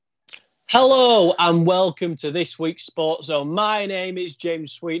Hello and welcome to this week's Sports Zone. My name is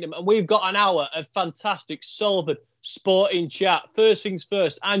James Sweetenham and we've got an hour of fantastic Salford sporting chat. First things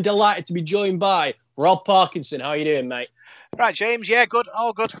first, I'm delighted to be joined by Rob Parkinson. How are you doing, mate? Right, James. Yeah, good.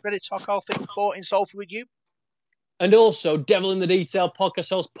 All good. Ready to talk all things sporting Salford with you. And also, Devil in the Detail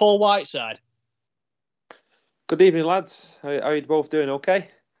podcast host Paul Whiteside. Good evening, lads. How are you both doing? Okay?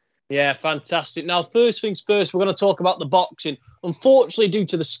 Yeah, fantastic. Now, first things first, we're going to talk about the boxing. Unfortunately, due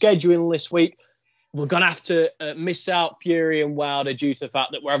to the scheduling this week, we're going to have to miss out Fury and Wilder due to the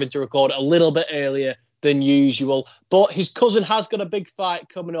fact that we're having to record a little bit earlier than usual. But his cousin has got a big fight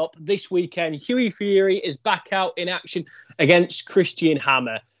coming up this weekend. Hughie Fury is back out in action against Christian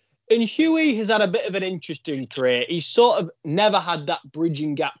Hammer. And Hughie has had a bit of an interesting career. He's sort of never had that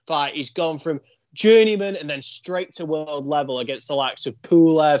bridging gap fight. He's gone from journeyman and then straight to world level against the likes of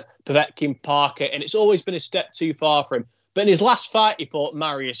Pulev, Povetkin, Parker, and it's always been a step too far for him. But in his last fight, he fought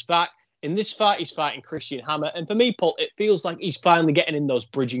Marius Vac. In this fight, he's fighting Christian Hammer. And for me, Paul, it feels like he's finally getting in those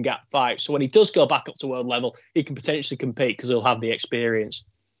bridging gap fights. So when he does go back up to world level, he can potentially compete because he'll have the experience.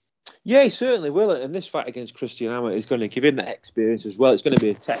 Yeah, he certainly will. And this fight against Christian Hammer is going to give him that experience as well. It's going to be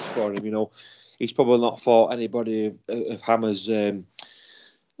a test for him. You know, he's probably not fought anybody of Hammer's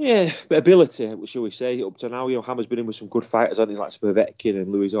ability, shall we say, up to now. You know, Hammer's been in with some good fighters, hasn't he, like Povetkin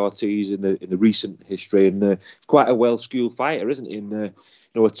and Luis Ortiz in the recent history, and he's quite a well-schooled fighter, isn't he? And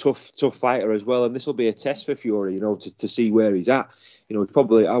a tough fighter as well. And this will be a test for Fury, you know, to see where he's at. You know,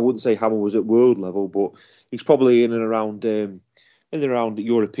 probably, I wouldn't say Hammer was at world level, but he's probably in and around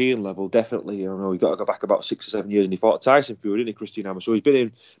European level, definitely. You know, he got to go back about 6 or 7 years and he fought Tyson Fury, didn't he, Christian Hammer? So he's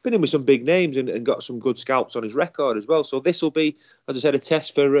been in with some big names and got some good scalps on his record as well. So this will be, as I said, a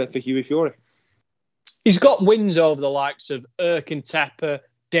test for Hughie Fury. He's got wins over the likes of Erkan Tepper,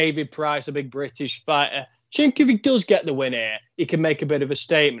 David Price, a big British fighter. Do you think if he does get the win here, he can make a bit of a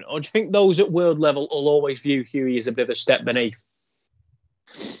statement? Or do you think those at world level will always view Hughie as a bit of a step beneath?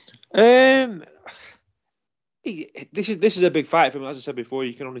 This is a big fight for him. As I said before,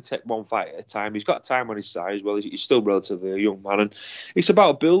 you can only take one fight at a time. He's got time on his side as well. He's still relatively a young man, and it's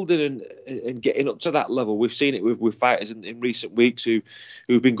about building and getting up to that level. We've seen it with fighters in recent weeks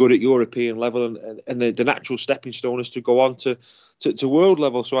who've been good at European level, and the natural stepping stone is to go on to world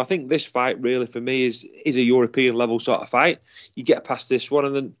level. So I think this fight really for me is a European level sort of fight. You get past this one,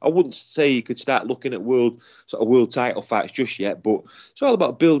 and then I wouldn't say you could start looking at world title fights just yet. But it's all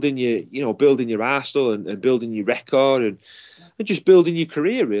about building your arsenal and building your record and just building your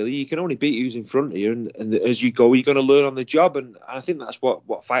career. Really, you can only beat who's in front of you, and as you go, you're going to learn on the job. And I think that's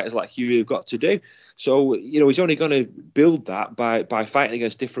what fighters like Hughie have got to do. So he's only going to build that by fighting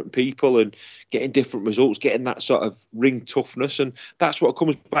against different people and getting different results, getting that sort of ring toughness, and that's what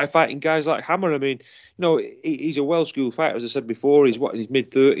comes by fighting guys like Hammer. I mean, he's a well-schooled fighter, as I said before. He's in his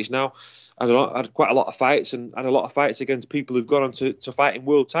mid-30s now. Had quite a lot of fights and had a lot of fights against people who've gone on to fighting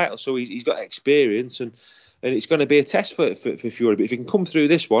world titles. So he's got experience, and it's going to be a test for Fury. But if he can come through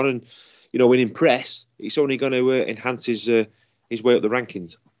this one and impress, it's only going to enhance his way up the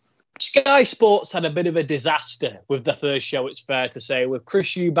rankings. Sky Sports had a bit of a disaster with the first show, it's fair to say, with Chris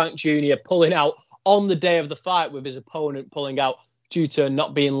Eubank Jr. pulling out on the day of the fight, with his opponent pulling out due to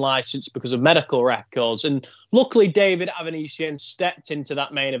not being licensed because of medical records. And luckily, David Avanesian stepped into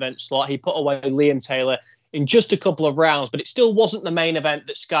that main event slot. He put away Liam Taylor in just a couple of rounds, but it still wasn't the main event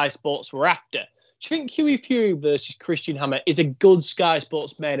that Sky Sports were after. Do you think Hughie Fury versus Christian Hammer is a good Sky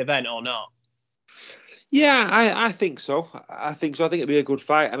Sports main event or not? Yeah, I think so. I think it'd be a good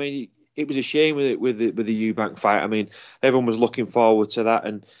fight. I mean, it was a shame with the Eubank fight. I mean, everyone was looking forward to that,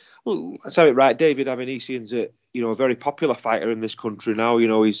 and well, let's have it right. David Avanesian's a very popular fighter in this country now. I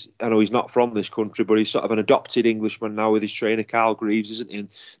know he's not from this country, but he's sort of an adopted Englishman now with his trainer Carl Greaves, isn't he? And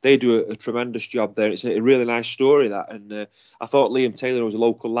they do a tremendous job there. It's a really nice story, that. And I thought Liam Taylor was a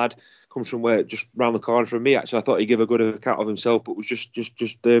local lad, comes from just round the corner from me. Actually, I thought he'd give a good account of himself, but was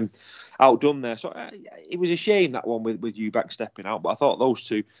just outdone there. So it was a shame, that one with Eubank stepping out. But I thought those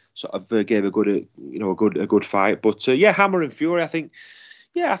two sort of gave a good fight. But Hammer and Fury, I think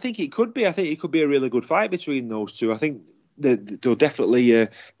it could be. I think it could be a really good fight between those two. I think they'll definitely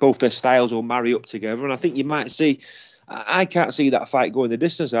both their styles will marry up together, and I think you might see. I can't see that fight going the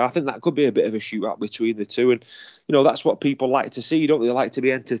distance. I think that could be a bit of a shootout between the two, and that's what people like to see. Don't they like to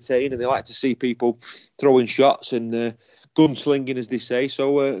be entertained, and they like to see people throwing shots and gunslinging, as they say.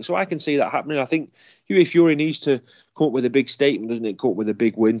 So I can see that happening. I think Hughie Fury needs to come up with a big statement, doesn't it? Come up with a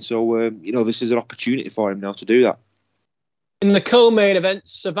big win. So this is an opportunity for him now to do that. In the co-main event,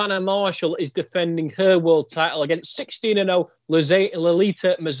 Savannah Marshall is defending her world title against 16-0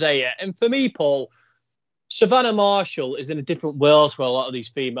 Lolita Mazea. And for me, Paul, Savannah Marshall is in a different world to a lot of these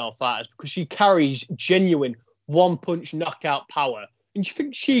female fighters because she carries genuine one-punch knockout power. And do you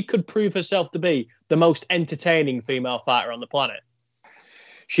think she could prove herself to be the most entertaining female fighter on the planet?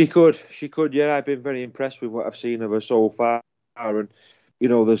 She could. Yeah, I've been very impressed with what I've seen of her so far, and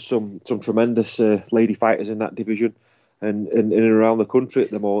there's some tremendous lady fighters in that division, and in and around the country at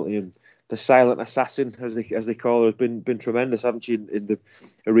the moment. And the silent assassin, as they call her, has been tremendous, haven't she? In the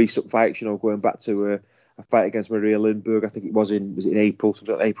recent fights, going back to a fight against Maria Lindbergh, I think it was in April,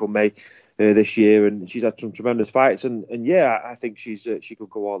 something like April, May this year, and she's had some tremendous fights, and yeah, I think she could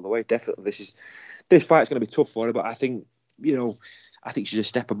go all the way. Definitely, this fight's going to be tough for her, but I think I think she's a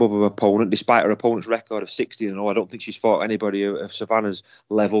step above her opponent, despite her opponent's record of 60-0. I don't think she's fought anybody of Savannah's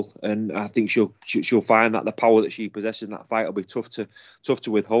level, and I think she'll find that the power that she possesses in that fight will be tough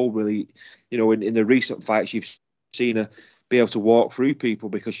to withhold. Really, in the recent fights, you've seen her be able to walk through people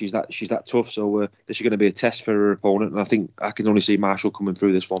because she's that tough. So this is going to be a test for her opponent, and I think I can only see Marshall coming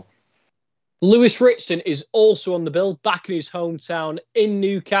through this one. Lewis Ritson is also on the bill, back in his hometown in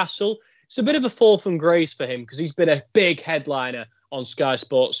Newcastle. It's a bit of a fall from grace for him because he's been a big headliner on Sky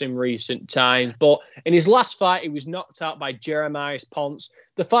Sports in recent times. But in his last fight, he was knocked out by Jeremiah Ponce.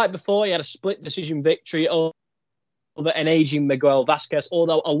 The fight before, he had a split decision victory over an aging Miguel Vasquez,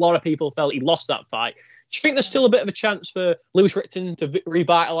 although a lot of people felt he lost that fight. Do you think there's still a bit of a chance for Lewis Ritson to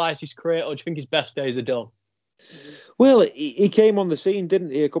revitalise his career, or do you think his best days are done? Well, he came on the scene,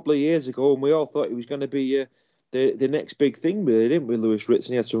 didn't he, a couple of years ago, and we all thought he was going to be the next big thing, really, didn't we, Lewis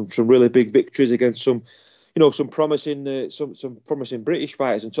Ritson? He had some really big victories against some promising some promising British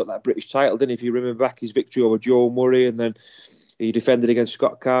fighters and took that British title, didn't he? If you remember back his victory over Joe Murray, and then he defended against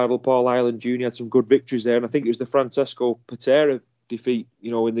Scott Cardle, Paul Ireland Jr. had some good victories there, and I think it was the Francesco Patera defeat,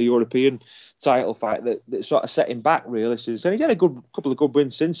 in the European title fight that sort of set him back really since then. He's had a couple of good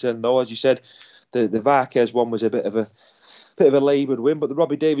wins since then, though. As you said, the Varquez one was a bit of a laboured win, but the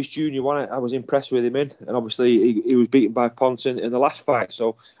Robbie Davis Jr. one, I was impressed with him in, and obviously he was beaten by Ponce in the last fight.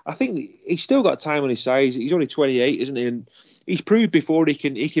 So I think he's still got time on his side. He's only 28, isn't he? And he's proved before he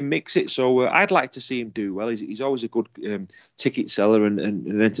can mix it. So I'd like to see him do well. He's always a good ticket seller and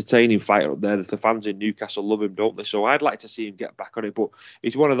an entertaining fighter up there. The fans in Newcastle love him, don't they? So I'd like to see him get back on it. But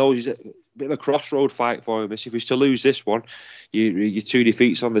it's one of those, a bit of a crossroad fight for him. If he's to lose this one, you 2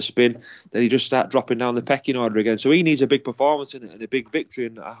 defeats on the spin, then he just start dropping down the pecking order again. So he needs a big performance and a big victory,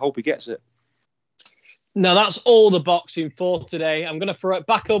 and I hope he gets it. Now, that's all the boxing for today. I'm going to throw it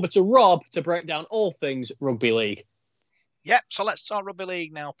back over to Rob to break down all things rugby league. Yep, so let's talk rugby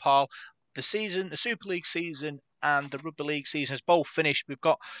league now, Paul. The Super League season and the rugby league season has both finished. We've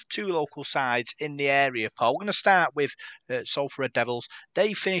got 2 local sides in the area, Paul. We're going to start with Salford Red Devils.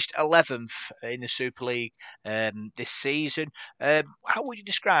 They finished 11th in the Super League this season. How would you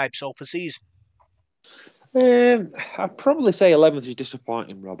describe Salford's season? I'd probably say 11th is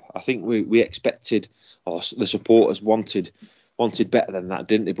disappointing, Rob. I think we expected, or the supporters wanted better than that,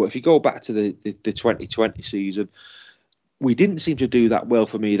 didn't they? But if you go back to the 2020 season, we didn't seem to do that well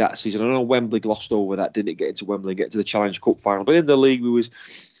for me that season. I know Wembley glossed over that, didn't get into Wembley and get to the Challenge Cup final. But in the league, we was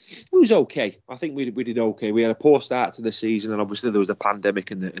okay. I think we did okay. We had a poor start to the season, and obviously there was the pandemic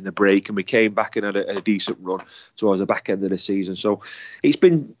and the break, and we came back and had a decent run towards the back end of the season. So it's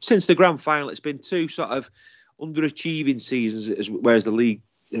been, since the grand final, it's been 2 sort of underachieving seasons, whereas the league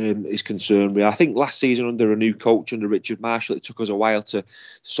is concerned with. I think last season under a new coach, under Richard Marshall, it took us a while to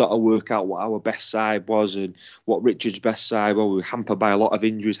sort of work out what our best side was and what Richard's best side was. We were hampered by a lot of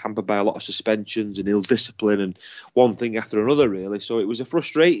injuries, hampered by a lot of suspensions and ill discipline and one thing after another, really. So it was a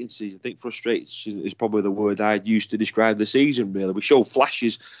frustrating season. I think frustration is probably the word I'd use to describe the season, really. We showed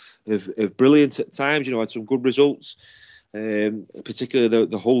flashes of brilliance at times, had some good results. Particularly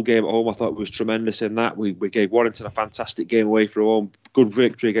the whole game at home, I thought was tremendous in that. We gave Warrington a fantastic game away from home, good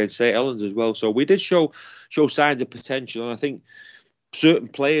victory against St Helens as well. So we did show signs of potential, and I think certain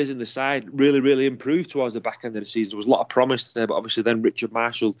players in the side really improved towards the back end of the season. There was a lot of promise there, but obviously then Richard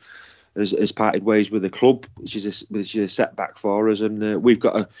Marshall has parted ways with the club, which is a setback for us, and we've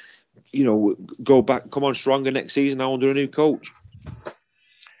got to go back, come on stronger next season now under a new coach.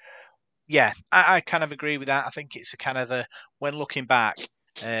 Yeah, I kind of agree with that. I think it's a kind of when looking back,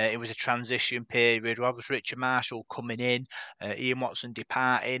 it was a transition period. With Richard Marshall coming in, Ian Watson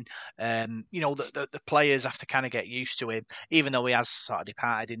departing. The players have to kind of get used to him, even though he has sort of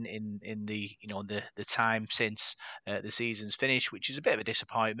departed in the time since the season's finished, which is a bit of a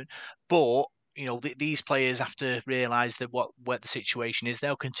disappointment. But these players have to realise that what the situation is.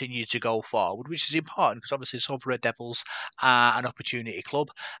 They'll continue to go forward, which is important because obviously Salford Red Devils are an opportunity club,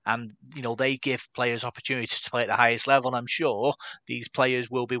 and they give players opportunity to play at the highest level. And I'm sure these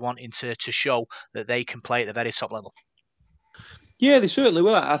players will be wanting to show that they can play at the very top level. Yeah, they certainly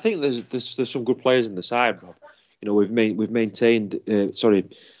will. I think there's some good players in the side, Rob. We've maintained. Sorry,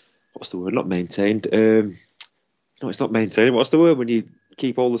 what's the word? Not maintained. No, it's not maintained. What's the word when you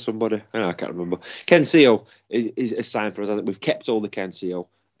keep hold of somebody? I can't remember. Ken Seo is a sign for us. We've kept all the Ken Seo.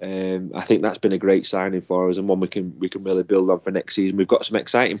 I think that's been a great signing for us and one we can really build on for next season. We've got some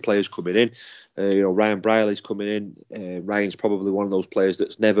exciting players coming in. Ryan Brierley's coming in. Ryan's probably one of those players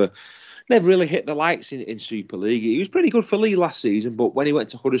that's never really hit the lights in Super League. He was pretty good for Leigh last season, but when he went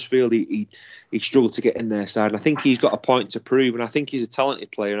to Huddersfield, he struggled to get in their side. And I think he's got a point to prove, and I think he's a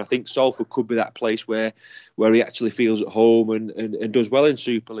talented player. And I think Salford could be that place where he actually feels at home and does well in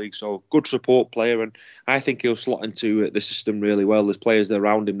Super League. So good support player, and I think he'll slot into the system really well. There's players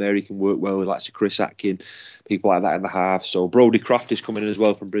around him there he can work well with, like Chris Atkin, people like that in the half. So Brodie Croft is coming in as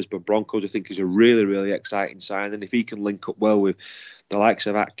well from Brisbane Broncos. I think he's a really, really exciting sign, and if he can link up well with the likes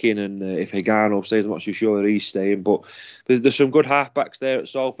of Atkin, and if Higano stays, I'm not too sure that he's staying. But there's some good halfbacks there at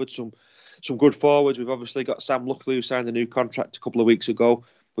Salford, some good forwards. We've obviously got Sam Luckley, who signed a new contract a couple of weeks ago,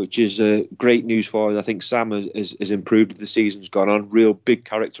 which is great news for us. I think Sam has improved as the season's gone on. Real big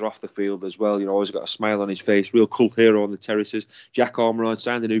character off the field as well. Always got a smile on his face. Real cool hero on the terraces. Jack Ormerod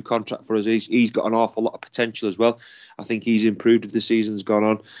signed a new contract for us. He's got an awful lot of potential as well. I think he's improved as the season's gone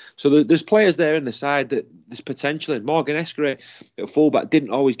on. So there's players there in the side that there's potential in. Morgan Escray at fullback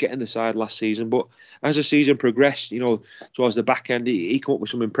didn't always get in the side last season, but as the season progressed, towards the back end, he came up with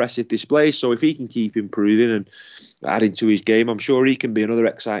some impressive displays. So if he can keep improving and adding to his game, I'm sure he can be another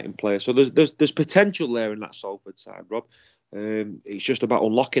exciting player. So there's potential there in that Salford side, Rob. It's just about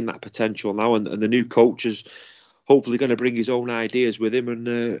unlocking that potential now, and the new coach is hopefully going to bring his own ideas with him,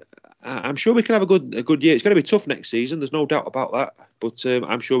 and I'm sure we can have a good year. It's going to be tough next season, there's no doubt about that, but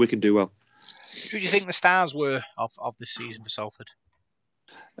I'm sure we can do well. Who do you think the stars were of this season for Salford?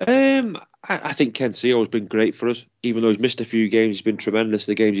 I think Ken Seo has been great for us. Even though he's missed a few games, he's been tremendous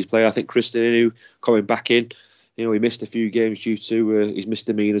the games he's played. I think Christian Inu coming back in, he missed a few games due to his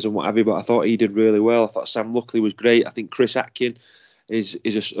misdemeanours and what have you, but I thought he did really well. I thought Sam Luckley was great. I think Chris Atkin is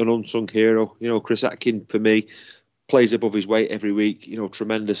an unsung hero. Chris Atkin, for me, plays above his weight every week.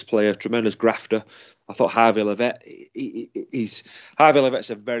 Tremendous player, tremendous grafter. I thought Harvey Levett, Harvey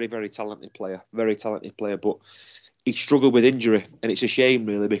Levett's a very, very talented player, but he struggled with injury, and it's a shame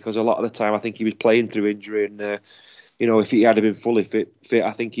really, because a lot of the time I think he was playing through injury, and if he had been fully fit,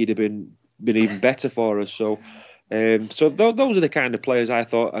 I think he'd have been even better for us. So those are the kind of players I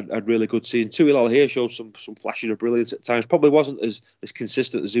thought had really good season. Tuilal here showed some flashes of brilliance at times. Probably wasn't as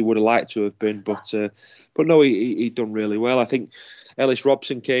consistent as he would have liked to have been, but no, he'd done really well. I think Ellis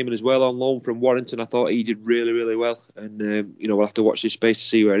Robson came in as well on loan from Warrington. I thought he did really, really well, and we'll have to watch this space to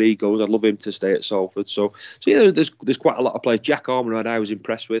see where he goes. I'd love him to stay at Salford. So there's quite a lot of players. Jack Ormerod I was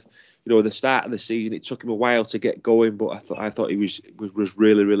impressed with. At the start of the season, it took him a while to get going, but I thought he was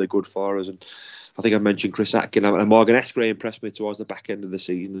really, really good for us. And I think I mentioned Chris Atkin, and Morgan Escray impressed me towards the back end of the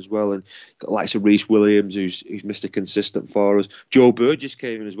season as well. And got likes of Reece Williams, who's Mr. Consistent for us. Joe Burgess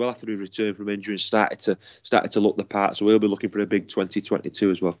came in as well after he returned from injury and started to look the part. So we'll be looking for a big 2022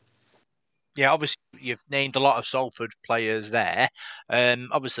 as well. Yeah, obviously you've named a lot of Salford players there.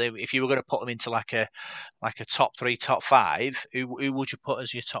 Obviously, if you were going to put them into like a top 3, top 5, who would you put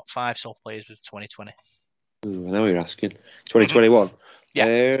as your top 5 Salford players for 2020? I know you're asking. 2021.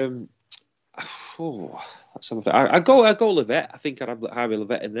 Yeah. That's something. I go Levett. I think I'd have Harvey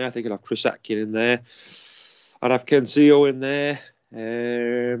Levett in there. I think I'd have Chris Atkin in there. I'd have Ken Seo in there.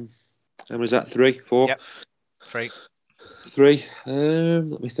 How many is that? 3, 4? Yep. 3.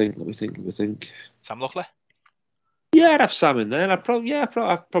 Let me think. Sam Luckley? Yeah, I'd have Sam in there. I'd probably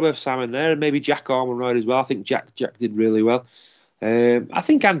have Sam in there, and maybe Jack Ormerod as well. I think Jack did really well. I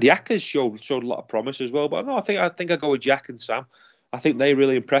think Andy Ackers showed a lot of promise as well. But no, I think I'd go with Jack and Sam. I think they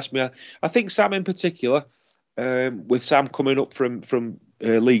really impressed me. I think Sam in particular, with Sam coming up from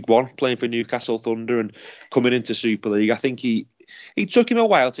League One, playing for Newcastle Thunder and coming into Super League, I think he took him a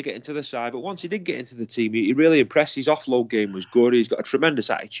while to get into the side, but once he did get into the team, he really impressed. His offload game was good. He's got a tremendous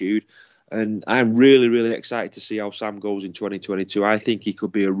attitude, and I'm really, really excited to see how Sam goes in 2022. I think he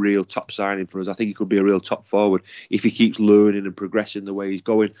could be a real top signing for us. I think he could be a real top forward if he keeps learning and progressing the way he's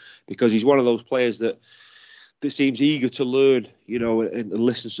going, because he's one of those players that seems eager to learn, and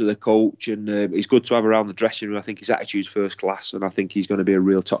listens to the coach, and he's good to have around the dressing room. I think his attitude's first class, and I think he's going to be a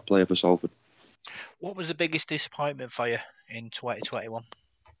real top player for Salford. What was the biggest disappointment for you in 2021?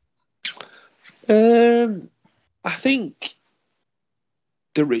 I think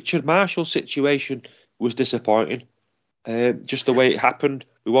the Richard Marshall situation was disappointing. Just the way it happened,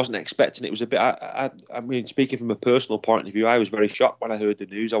 we wasn't expecting it. It was a bit. I mean, speaking from a personal point of view, I was very shocked when I heard the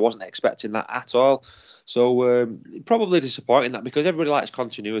news. I wasn't expecting that at all. So probably disappointing that, because everybody likes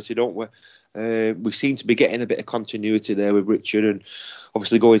continuity, don't we? We seem to be getting a bit of continuity there with Richard, and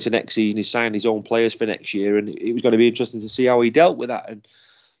obviously going to next season, he signed his own players for next year, and it was going to be interesting to see how he dealt with that. And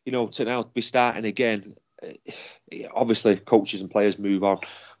to now be starting again, obviously coaches and players move on.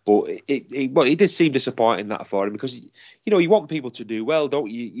 But it did seem disappointing that for him, because you want people to do well,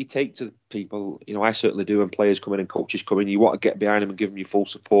 don't you? You take to people, I certainly do. When players come in and coaches come in, you want to get behind them and give them your full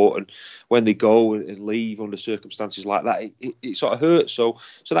support. And when they go and leave under circumstances like that, it sort of hurts. So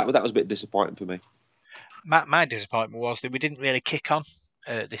that was a bit disappointing for me. My disappointment was that we didn't really kick on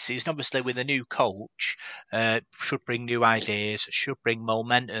this season. Obviously, with a new coach, should bring new ideas, should bring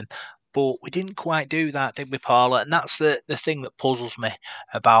momentum. But we didn't quite do that, did we, Paula? And that's the thing that puzzles me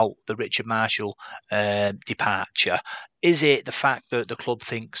about the Richard Marshall departure. Is it the fact that the club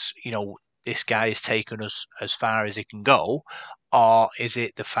thinks, this guy has taken us as far as he can go? Or is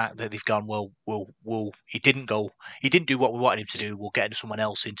it the fact that they've gone, he didn't do what we wanted him to do, we'll get someone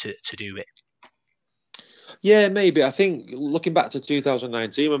else in to do it? Yeah, maybe. I think looking back to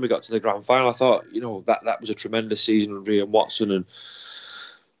 2019 when we got to the grand final, I thought, that was a tremendous season with Ian Watson, and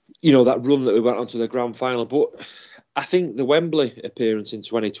that run that we went on to the grand final. But I think the Wembley appearance in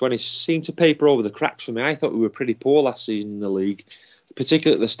 2020 seemed to paper over the cracks for me. I thought we were pretty poor last season in the league,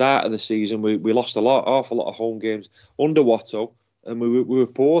 particularly at the start of the season. We lost awful lot of home games under Watto, and we were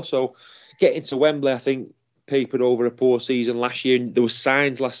poor. So getting to Wembley, I think, papered over a poor season last year. There were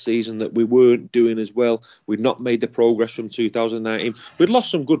signs last season that we weren't doing as well. We'd not made the progress from 2019. We'd lost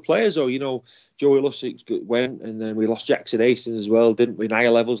some good players, though. Joey Lussick went, and then we lost Jackson Hastings as well, didn't we?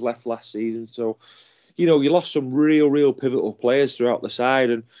 Nia Levels left last season. So, you lost some real pivotal players throughout the side,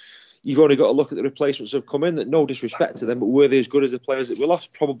 and you've only got to look at the replacements that have come in. That, no disrespect to them, but were they as good as the players that we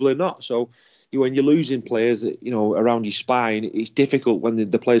lost? Probably not. So, when you're losing players that, around your spine, it's difficult when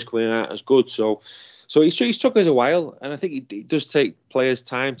the players coming in aren't as good. So it's took us a while, and I think it does take players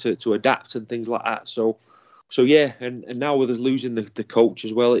time to adapt and things like that. So yeah, and now with us losing the coach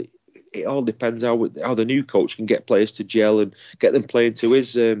as well, it all depends how the new coach can get players to gel and get them playing to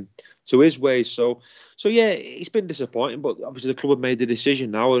his ways. So yeah, it's been disappointing, but obviously the club have made the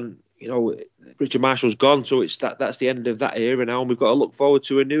decision now, and Richard Marshall's gone, so that's the end of that era now, and we've got to look forward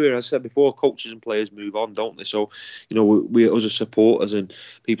to a new era. As I said before, coaches and players move on, don't they? So we us as supporters and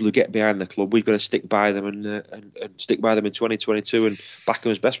people who get behind the club, we've got to stick by them and stick by them in 2022 and back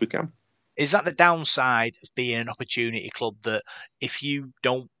them as best we can. Is that the downside of being an opportunity club, that if you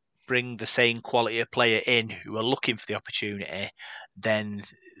don't bring the same quality of player in who are looking for the opportunity, then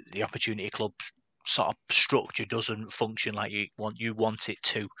the opportunity club sort of structure doesn't function like you want it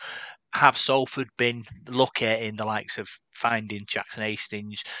to? Have Salford been lucky in the likes of finding Jackson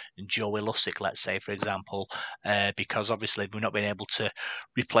Hastings and Joey Lussick, let's say, for example, because obviously we've not been able to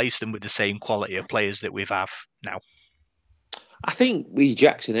replace them with the same quality of players that we have now? I think with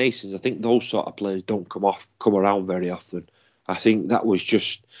Jackson Hastings, I think those sort of players don't come around very often. I think that was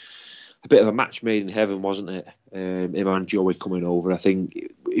just a bit of a match made in heaven, wasn't it? Him and Joey coming over. I think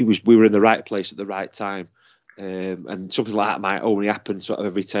we were in the right place at the right time. And something like that might only happen sort of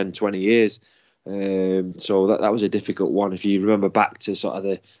every 10, 20 years. So that was a difficult one. If you remember back to sort of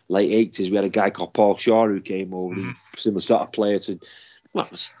the late 80s, we had a guy called Paul Shaw who came over, similar sort of player to...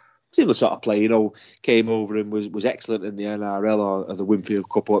 Similar sort of player, came over and was excellent in the NRL or the Winfield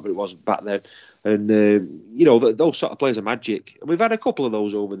Cup, whatever it was back then. And, those sort of players are magic. And we've had a couple of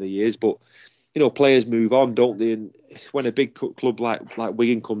those over the years, but, players move on, don't they? And when a big club like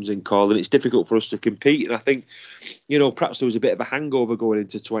Wigan comes in, Colin, it's difficult for us to compete. And I think, perhaps there was a bit of a hangover going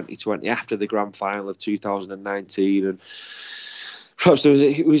into 2020 after the grand final of 2019. And perhaps there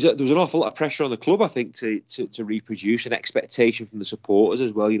was an awful lot of pressure on the club, I think, to reproduce, an expectation from the supporters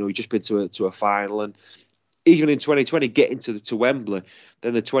as well. You've just been to a final, and even in 2020, getting to Wembley,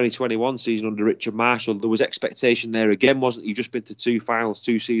 then the 2021 season under Richard Marshall, there was expectation there again, wasn't it? You've just been to two finals,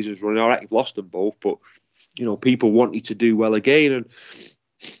 2 seasons running. All right, you've lost them both, but people want you to do well again, and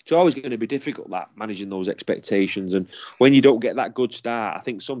it's always going to be difficult, that managing those expectations. And when you don't get that good start, I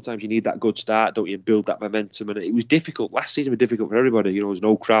think sometimes you need that good start, don't you, and build that momentum. And it was difficult. Last season was difficult for everybody. There was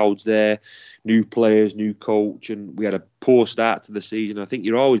no crowds there, new players, new coach, and we had a poor start to the season. I think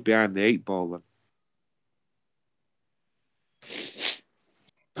you're always behind the 8 ball then.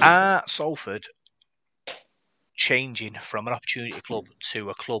 Are Salford changing from an opportunity club to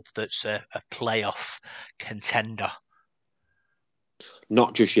a club that's a playoff contender?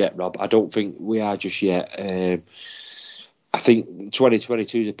 Not just yet, Rob. I don't think we are just yet. I think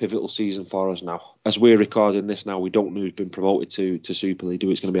 2022 is a pivotal season for us now. As we're recording this now, we don't know who's been promoted to Super League.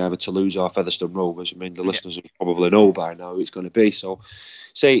 It's going to be either Toulouse or Featherstone Rovers. I mean, the listeners will probably know by now who it's going to be. So,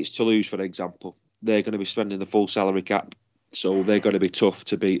 say it's Toulouse, for example. They're going to be spending the full salary cap. So they're going to be tough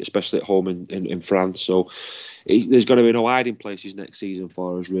to beat, especially at home in France. So there's going to be no hiding places next season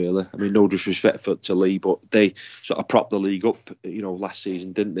for us, really. I mean, no disrespect to Lee, but they sort of propped the league up, last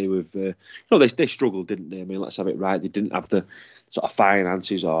season, didn't they? With they struggled, didn't they? I mean, let's have it right. They didn't have the sort of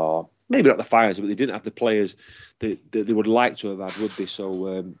finances, or maybe not the finances, but they didn't have the players that they would like to have had, would they?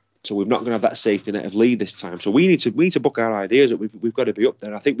 So we're not going to have that safety net of lead this time. So we need to book our ideas up. We've got to be up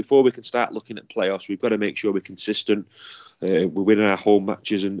there. I think before we can start looking at playoffs, we've got to make sure we're consistent. We're winning our home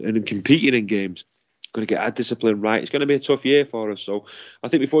matches and competing in games. Got to get our discipline right. It's going to be a tough year for us. So I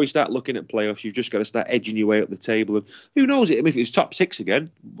think before you start looking at playoffs, you've just got to start edging your way up the table. And who knows? If it's top 6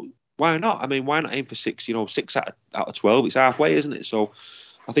 again, why not? I mean, why not aim for 6? 6 out of 12. It's halfway, isn't it? So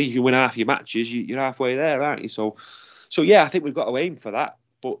I think if you win half your matches, you're halfway there, aren't you? So yeah, I think we've got to aim for that.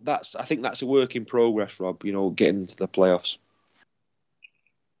 But I think that's a work in progress, Rob, getting into the playoffs.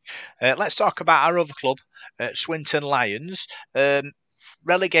 Let's talk about our other club, Swinton Lions.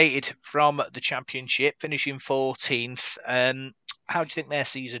 Relegated from the Championship, finishing 14th. How do you think their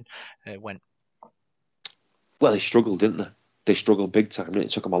season went? Well, they struggled, didn't they? They struggled big time.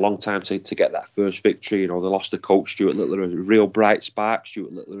 It took them a long time to get that first victory. They lost the coach, Stuart Littler, a real bright spark.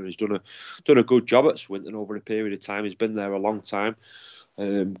 Stuart Littler has done a good job at Swinton over a period of time. He's been there a long time.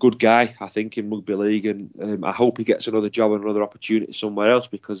 Good guy, I think, in rugby league, and I hope he gets another job and another opportunity somewhere else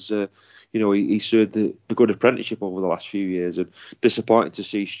because he served a good apprenticeship over the last few years, and disappointing to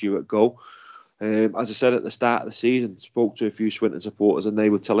see Stuart go. As I said at the start of the season, spoke to a few Swinton supporters, and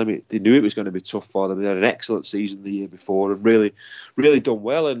they were telling me they knew it was going to be tough for them. They had an excellent season the year before and really, really done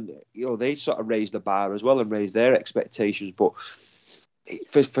well, and they sort of raised the bar as well and raised their expectations. But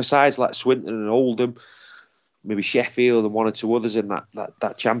for sides like Swinton and Oldham, maybe Sheffield and one or two others in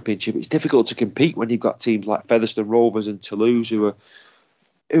that championship, it's difficult to compete when you've got teams like Featherstone Rovers and Toulouse who are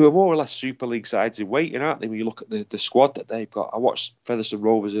more or less Super League sides in waiting, aren't they? When you look at the squad that they've got. I watched Featherstone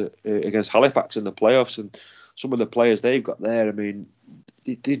Rovers against Halifax in the playoffs, and some of the players they've got there, I mean,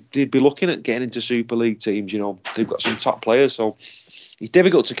 they'd be looking at getting into Super League teams. They've got some top players, so it's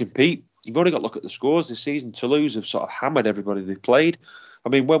difficult to compete. You've only got to look at the scores this season. Toulouse have sort of hammered everybody they've played. I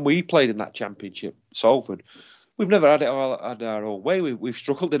mean, when we played in that championship, Salford, we've never had it all had our own way. We've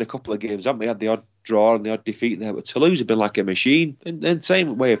struggled in a couple of games, haven't we? Had the odd draw and the odd defeat there, but Toulouse have been like a machine, and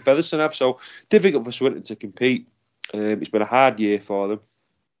same way of Featherstone have. So difficult for Swinton to compete. It's been a hard year for them.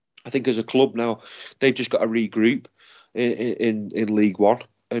 I think as a club now, they've just got to regroup in League One.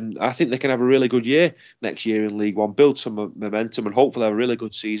 And I think they can have a really good year next year in League One, build some momentum and hopefully have a really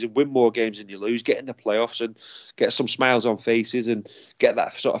good season, win more games than you lose, get in the playoffs and get some smiles on faces and get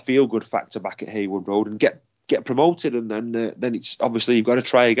that sort of feel-good factor back at Haywood Road and get promoted. And then it's obviously you've got to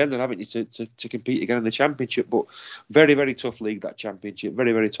try again, then haven't you, to compete again in the Championship. But very, very tough league, that Championship,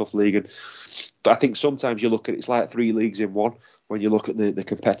 very, very tough league. And I think sometimes you look at it's like 3 leagues in one when you look at the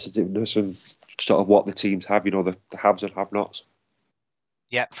competitiveness and sort of what the teams have, the haves and have-nots.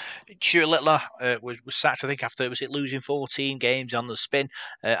 Yeah, Stuart Littler was sacked, I think, after losing 14 games on the spin.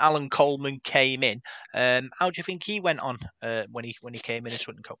 Alan Coleman came in. How do you think he went on when he came in as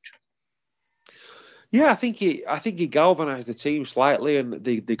Swinton coach? Yeah, I think he galvanised the team slightly, and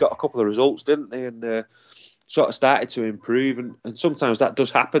they got a couple of results, didn't they? And sort of started to improve, and sometimes that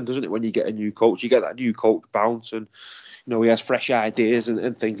does happen, doesn't it? When you get a new coach, you get that new coach bounce, and he has fresh ideas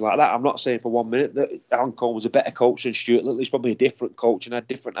and things like that. I'm not saying for 1 minute that Alan Cole was a better coach than Stuart Littler. He's probably a different coach and had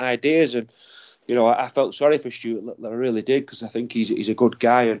different ideas. And I felt sorry for Stuart Littler, I really did, because I think he's a good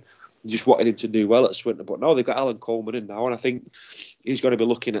guy and just wanted him to do well at Swinton. But no, they've got Alan Coleman in now, and I think he's going to be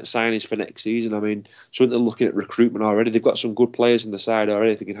looking at signings for next season. I mean, Swinton are looking at recruitment already. They've got some good players in the side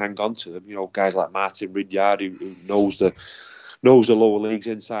already. They can hang on to them. Guys like Martin Ridyard, who knows the lower leagues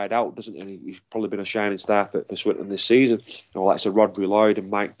inside out, doesn't he? He's probably been a shining star for Swinton this season. Like Sir Rodri Lloyd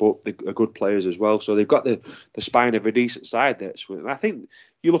and Mike Butt, they're good players as well. So they've got the spine of a decent side there at Swinton. I think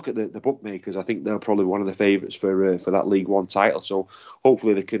you look at the bookmakers, I think they're probably one of the favourites for that League One title. So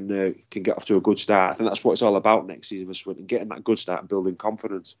hopefully they can get off to a good start. I think that's what it's all about next season for Swinton, getting that good start and building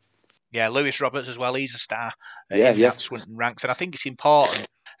confidence. Yeah, Lewis Roberts as well. He's a star in the Swinton ranks, and I think it's important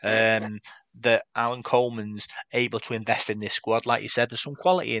that Alan Coleman's able to invest in this squad. Like you said, there's some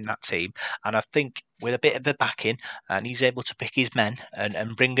quality in that team, and I think with a bit of a backing, and he's able to pick his men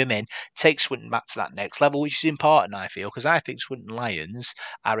and bring them in, take Swinton back to that next level, which is important, I feel, because I think Swinton Lions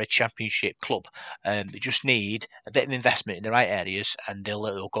are a championship club. They just need a bit of investment in the right areas, and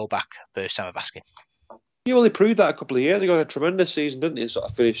they'll go back first time of asking. Yeah, well, they proved that a couple of years ago. A tremendous season, didn't they? Sort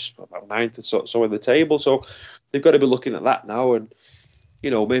of finished about ninth and so in the table. So they've got to be looking at that now, and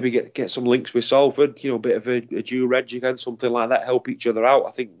maybe get some links with Salford. A bit of a due reg again, something like that. Help each other out.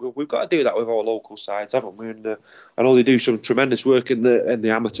 I think we've got to do that with our local sides, haven't we? And I know they do some tremendous work in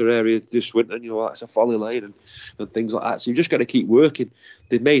the amateur area this winter. That's a Folly Lane and things like that. So you've just got to keep working.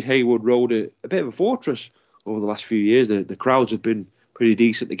 They've made Haywood Road a bit of a fortress over the last few years. The crowds have been pretty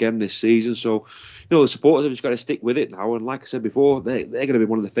decent again this season. So, the supporters have just got to stick with it now. And like I said before, they're going to be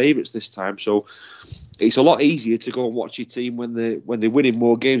one of the favourites this time. So it's a lot easier to go and watch your team when they're winning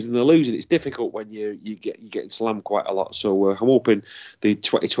more games than they're losing. It's difficult when you're getting slammed quite a lot. So I'm hoping the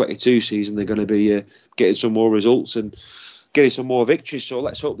 2022 season they're going to be getting some more results and getting some more victories. So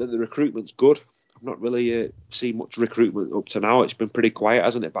let's hope that the recruitment's good. I've not really seen much recruitment up to now. It's been pretty quiet,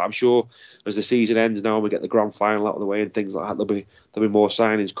 hasn't it? But I'm sure as the season ends now and we get the grand final out of the way and things like that, there'll be more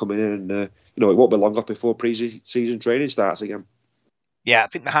signings coming in, and it won't be long off before pre-season training starts again. Yeah, I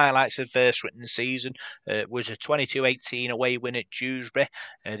think the highlights of Swinton's season was a 22-18 away win at Dewsbury.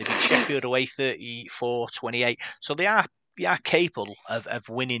 They beat Sheffield away 34-28. So they are capable of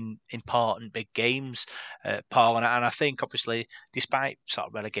winning important big games, Paul. And I think, obviously, despite sort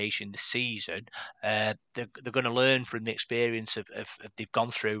of relegation this season, they're going to learn from the experience of they've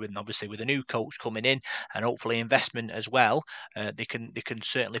gone through. And obviously, with a new coach coming in and hopefully investment as well, they can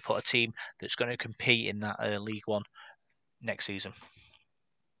certainly put a team that's going to compete in that League One next season.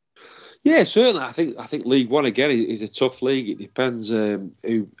 Yeah, certainly. I think League One again is a tough league. It depends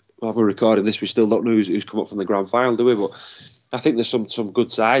who. While we're recording this, we still don't know who's come up from the grand final, do we? But I think there's some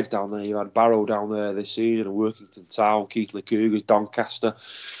good sides down there. You had Barrow down there this season, and Workington Town, Keighley Cougars, Doncaster.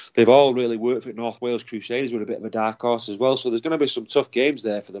 They've all really worked for it. North Wales Crusaders were a bit of a dark horse as well. So there's going to be some tough games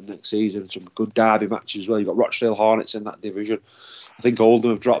there for them next season. Some good derby matches as well. You've got Rochdale Hornets in that division. I think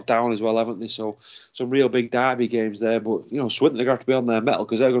Oldham have dropped down as well, haven't they? So some real big derby games there. But, Swinton are going to have to be on their mettle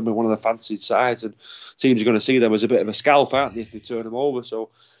because they're going to be one of the fancied sides. And teams are going to see them as a bit of a scalp, aren't they, if they turn them over. So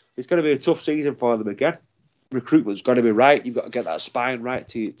it's going to be a tough season for them again. Recruitment's got to be right. You've got to get that spine right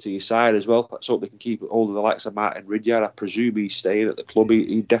to your side as well. Let's hope they can keep hold of the likes of Martin Ridyard. I presume he's staying at the club.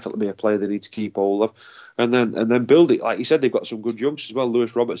 He'd definitely be a player they need to keep hold of, and then build it. Like you said, they've got some good youngsters as well.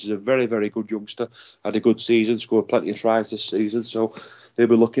 Lewis Roberts is a very, very good youngster. Had a good season, scored plenty of tries this season. So they'll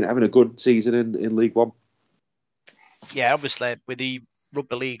be looking at having a good season in League One. Yeah, obviously with the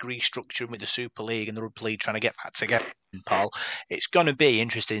Rugby League restructuring with the Super League and the Rugby League trying to get back together, Paul, it's going to be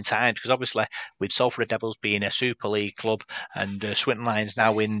interesting times because obviously with Salford Devils being a Super League club and Swinton Lions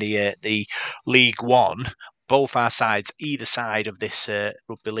now in the League One, both our sides, either side of this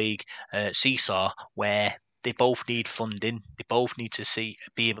Rugby League seesaw, where they both need funding. They both need to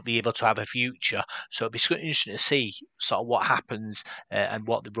be able to have a future. So it'll be interesting to see sort of what happens and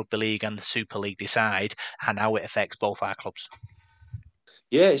what the Rugby League and the Super League decide and how it affects both our clubs.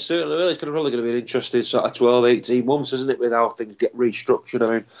 Yeah, it certainly will. It's probably going to be an interesting sort of 12, 18 months, isn't it, with how things get restructured.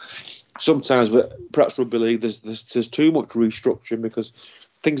 I mean, sometimes, but perhaps Rugby League, there's too much restructuring because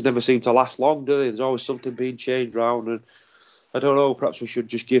things never seem to last long, do they? There's always something being changed around, and I don't know, perhaps we should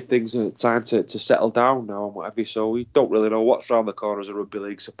just give things time to settle down now and whatever. So we don't really know what's around the corner as a Rugby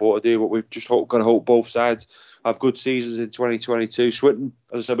League supporter, do, but we've just got to hope both sides have good seasons in 2022. Swinton,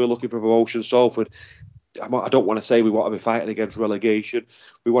 as I said, we're looking for promotion. Salford, I don't want to say we want to be fighting against relegation.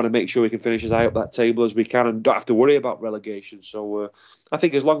 We want to make sure we can finish as high up that table as we can and don't have to worry about relegation. So I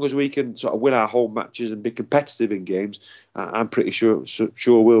think as long as we can sort of win our home matches and be competitive in games, I'm pretty sure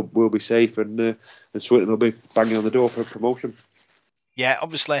we'll be safe and Swinton will be banging on the door for promotion. Yeah,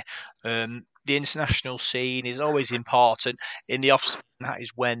 obviously, the international scene is always important. In the off-season, that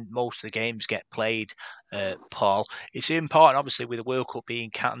is when most of the games get played, Paul. It's important, obviously, with the World Cup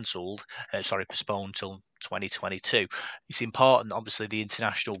being postponed till 2022. It's important, obviously, the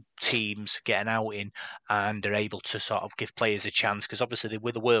international teams getting out in and they're able to sort of give players a chance because, obviously,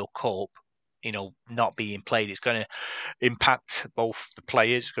 with the World Cup, not being played, it's going to impact both the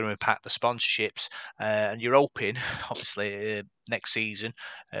players, it's going to impact the sponsorships, and you're hoping, obviously, next season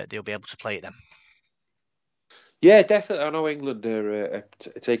they'll be able to play it then. Yeah, definitely. I know England are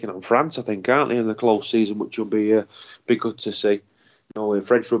taking on France, I think, aren't they, in the close season, which will be good to see. You know, the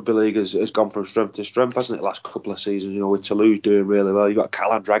French Rugby League has gone from strength to strength, hasn't it, the last couple of seasons? You know, with Toulouse doing really well. You've got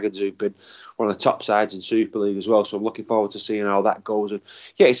Catalan Dragons who've been one of the top sides in Super League as well. So I'm looking forward to seeing how that goes. And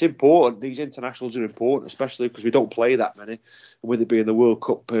yeah, it's important. These internationals are important, especially because we don't play that many. And with it being the World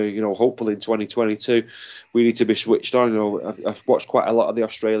Cup, you know, hopefully in 2022, we need to be switched on. You know, I've watched quite a lot of the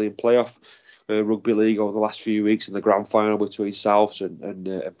Australian playoff. Rugby League over the last few weeks in the grand final between Souths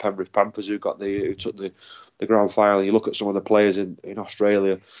and Penrith Panthers who took the grand final. You look at some of the players in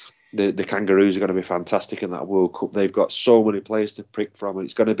Australia, the Kangaroos are going to be fantastic in that World Cup. They've got so many players to pick from, and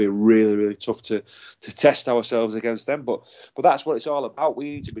it's going to be really, really tough to test ourselves against them. But that's what it's all about. We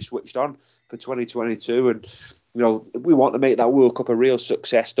need to be switched on for 2022, and you know, we want to make that World Cup a real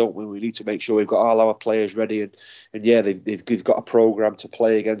success, don't we? We need to make sure we've got all our players ready, and yeah, they've got a programme to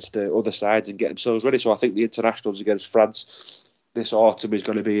play against other sides and get themselves ready. So I think the internationals against France this autumn is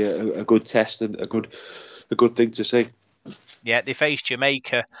going to be a good test and a good thing to see. Yeah, they face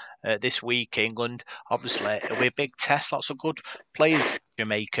Jamaica this week, England. Obviously, it'll be a big test. Lots of good players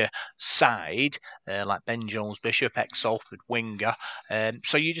Jamaica side, like Ben Jones Bishop, ex-Salford winger.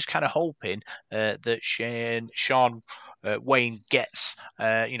 So you're just kind of hoping that Sean Wayne gets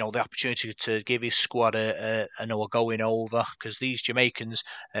the opportunity to give his squad a going over, because these Jamaicans,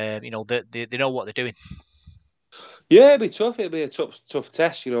 they know what they're doing. Yeah, it'd be tough. It'd be a tough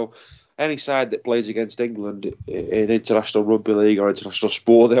test. You know, any side that plays against England in international rugby league or international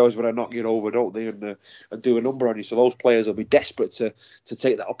sport, they always want to knock you over, don't they, and do a number on you. So those players will be desperate to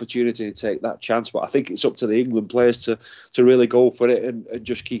take that opportunity and take that chance. But I think it's up to the England players to really go for it and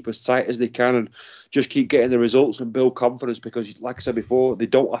just keep as tight as they can and just keep getting the results and build confidence, because, like I said before, they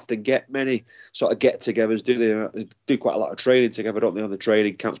don't often get many sort of get-togethers, do they? They do quite a lot of training together, don't they, on the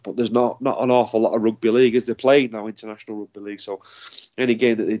training camps? But there's not an awful lot of rugby league as they're playing now, international rugby league. So any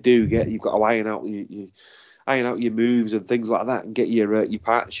game that they do get, you've got to iron out your moves and things like that and get your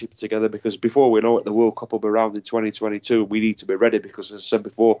partnership together, because before we know it, the World Cup will be around in 2022 and we need to be ready, because, as I said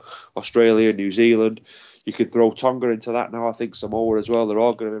before, Australia, New Zealand, you could throw Tonga into that now, I think Samoa as well. They're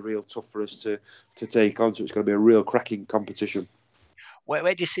all going to be real tough for us to take on, so it's going to be a real cracking competition. Where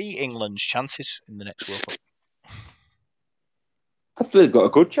do you see England's chances in the next World Cup? I think they've got a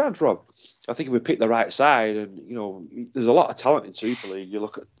good chance, Rob. I think if we pick the right side, and you know, there's a lot of talent in Super League. You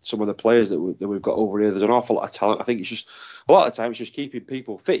look at some of the players that we've got over here. There's an awful lot of talent. I think it's just a lot of times just keeping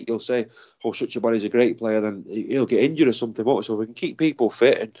people fit. You'll say, "Oh, such a body's a great player," then he'll get injured or something. So we can keep people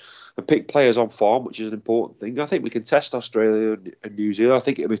fit and pick players on form, which is an important thing. I think we can test Australia and New Zealand. I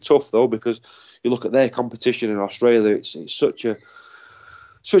think it'll be tough though, because you look at their competition in Australia. It's such a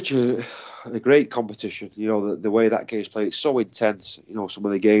great competition. You know, the way that game's played, it's so intense. You know, some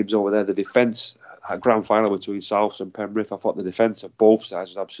of the games over there, the defence, that grand final between Souths and Penrith, I thought the defence of both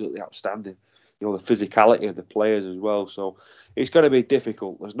sides was absolutely outstanding. You know, the physicality of the players as well. So it's going to be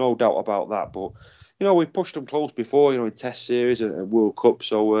difficult. There's no doubt about that. But, you know, we've pushed them close before, you know, in Test Series and World Cup.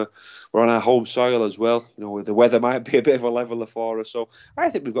 So we're on our home soil as well. You know, the weather might be a bit of a leveller for us. So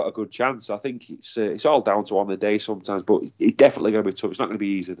I think we've got a good chance. I think it's all down to on the day sometimes, but it's definitely going to be tough. It's not going to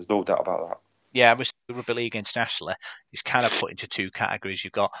be easy. There's no doubt about that. Yeah, Rugby League internationally is kind of put into two categories.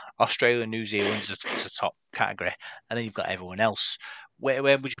 You've got Australia and New Zealand as a top category, and then you've got everyone else. Where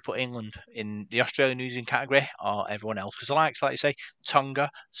would you put England, in the Australian New Zealand category or everyone else? Because like you say, Tonga,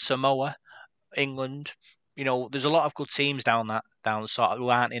 Samoa, England, you know, there's a lot of good teams down the sort who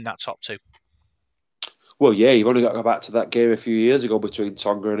aren't in that top two. Well, yeah, you've only got to go back to that game a few years ago between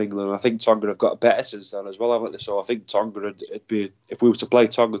Tonga and England. I think Tonga have got better since then as well, haven't they? So I think Tonga would be, if we were to play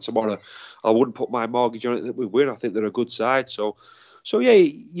Tonga tomorrow, I wouldn't put my mortgage on it that we win. I think they're a good side. So yeah,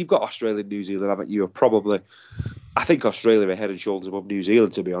 you've got Australia and New Zealand, haven't you? Probably, I think Australia are head and shoulders above New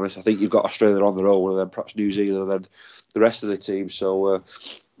Zealand, to be honest. I think you've got Australia on their own, and then perhaps New Zealand, and then the rest of the team. So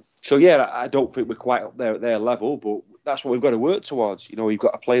yeah, I don't think we're quite up there at their level, but that's what we've got to work towards. You know, you've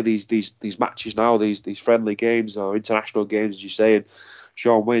got to play these matches now, these friendly games or international games, as you say. And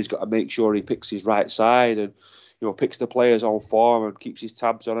Sean Wayne's got to make sure he picks his right side and, you know, picks the players on form and keeps his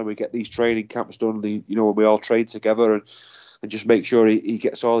tabs on them. We get these training camps done, you know, when we all train together and just make sure he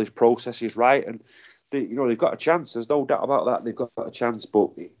gets all his processes right. And they've got a chance. There's no doubt about that. They've got a chance, but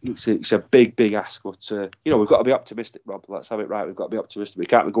it's a big, big ask. But we've got to be optimistic, Rob. Let's have it right. We've got to be optimistic. We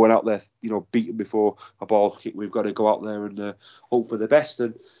can't be going out there, you know, beaten before a ball kick. We've got to go out there and hope for the best.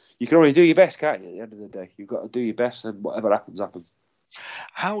 And you can only do your best, can't you? At the end of the day, you've got to do your best, and whatever happens, happens.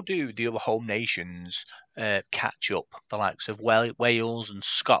 How do the other home nations catch up? The likes of Wales and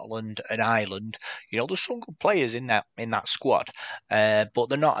Scotland and Ireland. You know, there's some good players in that squad, but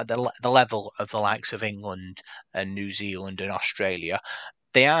they're not at the level of the likes of England and New Zealand and Australia.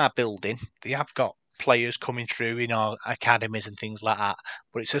 They are building. They have got players coming through, academies and things like that.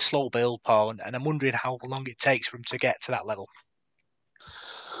 But it's a slow build, Paul, and I'm wondering how long it takes for them to get to that level.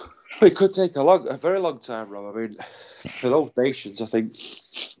 It could take a very long time, Rob. I mean, for those nations, I think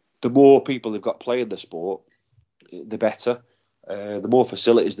the more people they've got playing the sport, the better. The more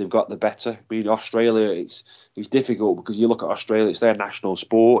facilities they've got, the better. I mean, Australia, it's difficult because you look at Australia, it's their national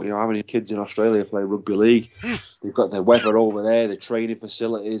sport. How many kids in Australia play rugby league? They've got the weather over there, the training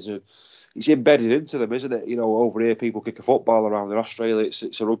facilities. It's embedded into them, isn't it? Over here, people kick a football around. In Australia,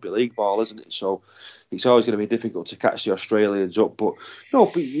 it's a rugby league ball, isn't it? So it's always going to be difficult to catch the Australians up. But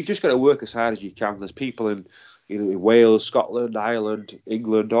you just got to work as hard as you can. There's people in Wales, Scotland, Ireland,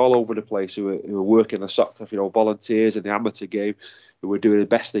 England, all over the place who are working the socks off, volunteers in the amateur game who are doing the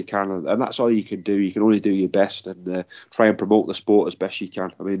best they can. And that's all you can do. You can only do your best and try and promote the sport as best you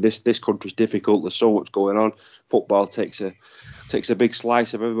can. I mean, this country's difficult. There's so much going on. Football takes a big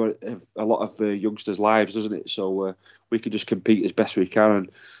slice of a lot of youngsters' lives, doesn't it? So we can just compete as best we can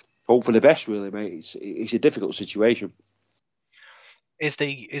and hope for the best, really, mate. It's a difficult situation. Is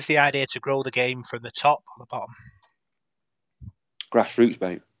the idea to grow the game from the top or the bottom? Grassroots,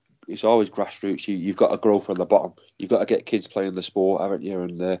 mate. It's always grassroots. You've got to grow from the bottom. You've got to get kids playing the sport, haven't you?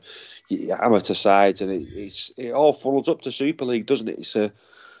 And amateur sides, and it all funnels up to Super League, doesn't it?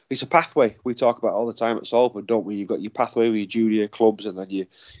 It's a pathway we talk about all the time at Salford, don't we? You've got your pathway with your junior clubs, and then your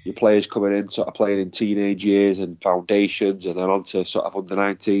players coming in, sort of playing in teenage years and foundations, and then on to sort of under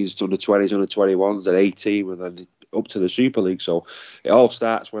 19s, under 20s, under 21s, and 18, and then up to the Super League. So it all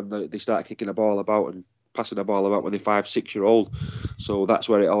starts when they start kicking the ball about and passing the ball about when they're 5, 6 year old. So that's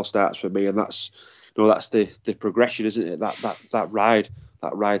where it all starts for me, and that's the progression, isn't it? That ride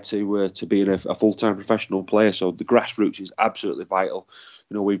to being a full-time professional player. So the grassroots is absolutely vital.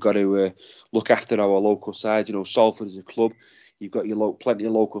 We've got to look after our local sides. Salford is a club. You've got plenty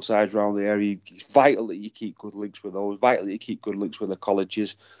of local sides around the area. It's vital that you keep good links with those. Vital that you keep good links with the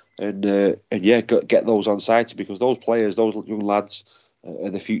colleges, and get those on sides, because those players, those young lads, are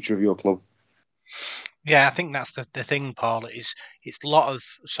the future of your club. Yeah, I think that's the thing, Paul. It's a lot of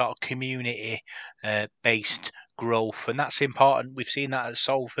sort of community based growth, and that's important. We've seen that at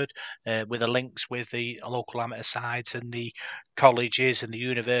Salford with the links with the local amateur sides and the colleges and the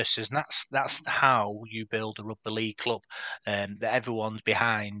universities, and that's how you build a rugby league club that everyone's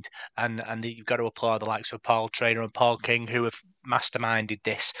behind, and you've got to applaud the likes of Paul Trainer and Paul King, who have masterminded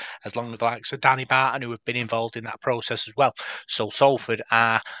this, as long as the likes of Danny Barton, who have been involved in that process as well. So Salford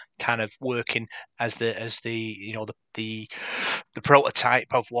are kind of working as the prototype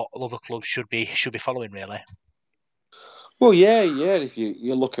of what other clubs should be following, really. Well, yeah. If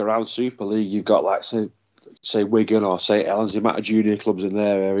you look around Super League, you've got like say Wigan or St Helens, the amount of junior clubs in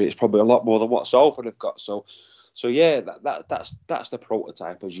their area, it's probably a lot more than what Salford have got. So yeah, that's the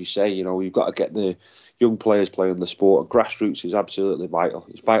prototype, as you say. You've got to get the young players playing the sport. Grassroots is absolutely vital.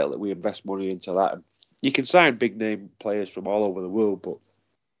 It's vital that we invest money into that. And you can sign big name players from all over the world, but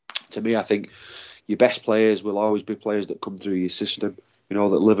to me, I think your best players will always be players that come through your system, that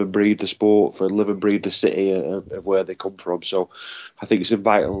live and breathe the sport, live and breathe the city of where they come from. So I think it's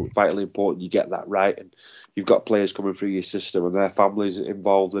vitally important you get that right, and you've got players coming through your system and their families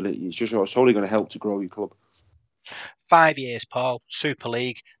involved in it. It's only going to help to grow your club. 5 years, Paul, Super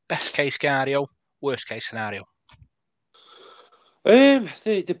League, best case scenario, worst case scenario?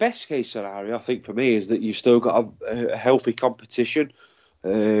 The best case scenario, I think, for me, is that you've still got a healthy competition.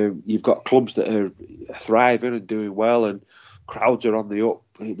 You've got clubs that are thriving and doing well, and crowds are on the up.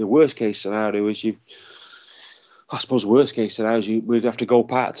 The worst case scenario is worst case scenario is we'd have to go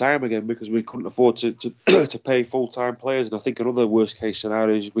part time again, because we couldn't afford to to pay full time players. And I think another worst case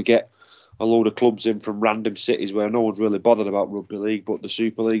scenario is we get a load of clubs in from random cities where no one's really bothered about rugby league, but the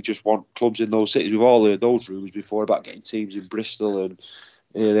Super League just want clubs in those cities. We've all heard those rumours before about getting teams in Bristol and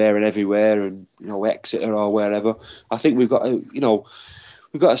here, there, and everywhere, and Exeter or wherever. I think we've got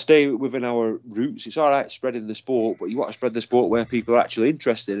to stay within our roots. It's all right spreading the sport, but you want to spread the sport where people are actually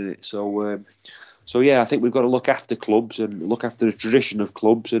interested in it. So yeah, I think we've got to look after clubs and look after the tradition of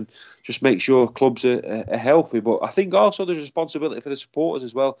clubs and just make sure clubs are healthy. But I think also there's responsibility for the supporters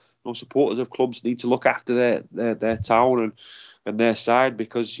as well. Supporters of clubs need to look after their town and their side,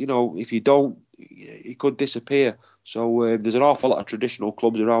 because if you don't, it could disappear. So there's an awful lot of traditional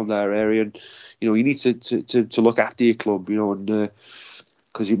clubs around their area, and you need to look after your club, and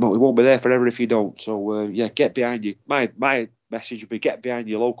because it won't be there forever if you don't. So get behind you. My message would be get behind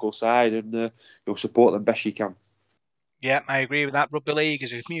your local side and support them best you can. Yeah, I agree with that. Rugby league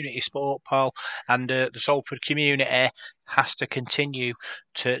is a community sport, Paul, and the Salford community has to continue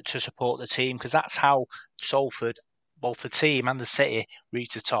to support the team, because that's how Salford, both the team and the city,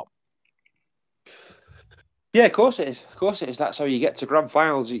 reach the top. Yeah, of course it is. Of course it is. That's how you get to grand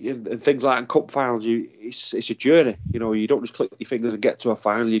finals and things like that, and cup finals. It's a journey. You don't just click your fingers and get to a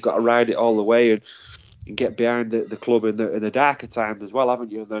final. You've got to ride it all the way and get behind the club in the darker times as well,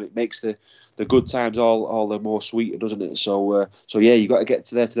 haven't you? And then it makes the good times all the more sweeter, doesn't it? So yeah, you got to get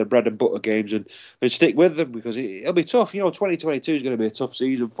to the bread and butter games and stick with them, because it'll be tough. 2022 is going to be a tough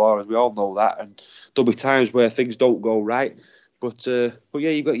season for us. We all know that, and there'll be times where things don't go right. But yeah,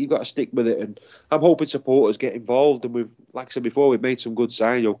 you've got to stick with it, and I'm hoping supporters get involved. And like I said before, we've made some good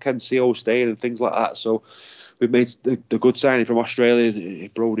signings. Ken Seo staying and things like that. So we've made the good signing from Australia,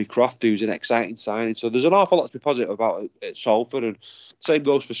 Brodie Croft, who's an exciting signing. So there's an awful lot to be positive about at Salford, and same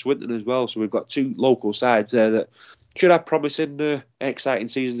goes for Swinton as well. So we've got two local sides there that should have promising, exciting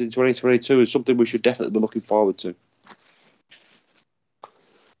seasons in 2022, and something we should definitely be looking forward to.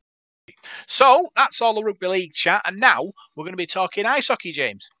 So that's all the rugby league chat, and now we're going to be talking ice hockey,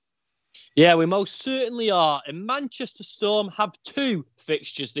 James. Yeah, we most certainly are. And Manchester Storm have two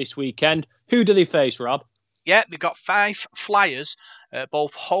fixtures this weekend. Who do they face, Rob? Yeah, they've got 5 Flyers,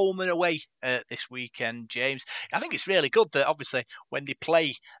 both home and away this weekend, James. I think it's really good that obviously when they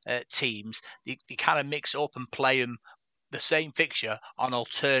play teams, they kind of mix up and play them the same fixture on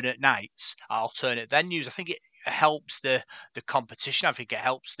alternate nights, alternate venues. I think it helps the competition. I think it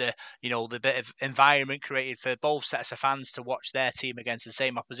helps the bit of environment created for both sets of fans to watch their team against the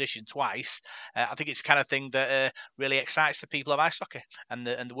same opposition twice. I think it's the kind of thing that really excites the people of ice hockey and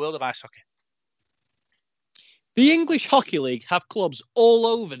the world of ice hockey. The English Hockey League have clubs all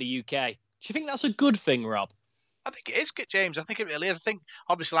over the UK. Do you think that's a good thing, Rob? I think it is good, James. I think it really is. I think,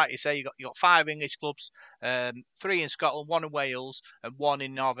 obviously, like you say, you got 5 English clubs, 3 in Scotland, 1 in Wales, and 1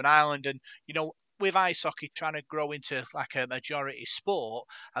 in Northern Ireland. And with ice hockey trying to grow into like a majority sport,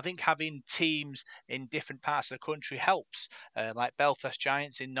 I think having teams in different parts of the country helps. Like Belfast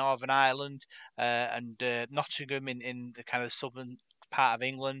Giants in Northern Ireland, and Nottingham in the kind of southern part of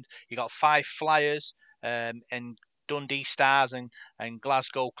England. You got 5 Flyers, and Dundee Stars and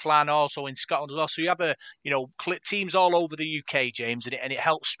Glasgow Clan also in Scotland as well. So you have teams all over the UK, James, and it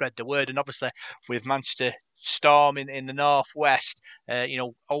helps spread the word. And obviously with Manchester Storm in the northwest,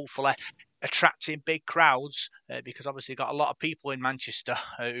 hopefully attracting big crowds, because obviously you've got a lot of people in Manchester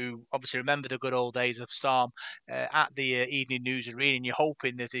who obviously remember the good old days of Storm at the Evening News Arena, and you're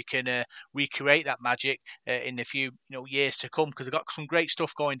hoping that they can recreate that magic in the few years to come, because they've got some great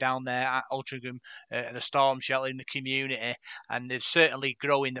stuff going down there at Altrincham, the Storm Shelter in the community, and they're certainly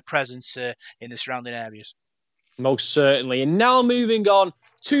growing the presence in the surrounding areas. Most certainly. And now moving on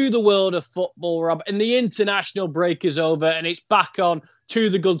to the world of football, Rob, and the international break is over and it's back on to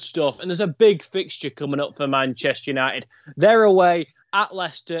the good stuff. And there's a big fixture coming up for Manchester United. They're away at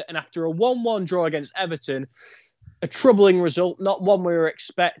Leicester, and after a 1-1 draw against Everton, a troubling result, not one we were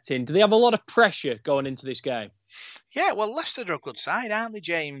expecting. Do they have a lot of pressure going into this game? Yeah, well, Leicester are a good side, aren't they,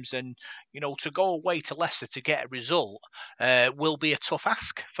 James? And, to go away to Leicester to get a result will be a tough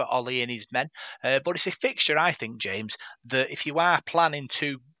ask for Ollie and his men. But it's a fixture, I think, James, that if you are planning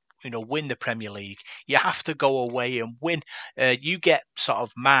to win the Premier League, you have to go away and win. You get sort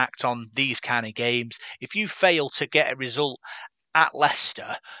of marked on these kind of games. If you fail to get a result at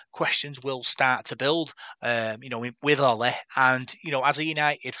Leicester, questions will start to build, with Ollie. And, as a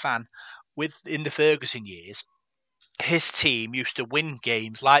United fan, in the Ferguson years, his team used to win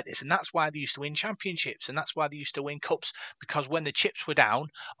games like this, and that's why they used to win championships, and that's why they used to win cups, because when the chips were down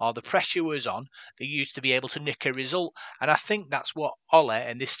or the pressure was on, they used to be able to nick a result. And I think that's what Ole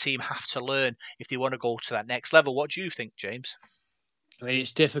and this team have to learn if they want to go to that next level. What do you think, James? I mean,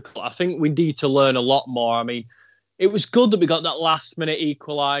 it's difficult. I think we need to learn a lot more. I mean, it was good that we got that last minute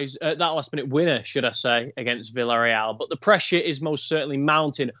winner, should I say, against Villarreal. But the pressure is most certainly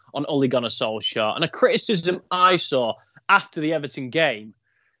mounting on Ole Gunnar Solskjaer. And a criticism I saw after the Everton game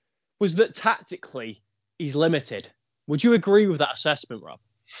was that tactically he's limited. Would you agree with that assessment, Rob?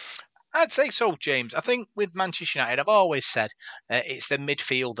 I'd say so, James. I think with Manchester United, I've always said it's the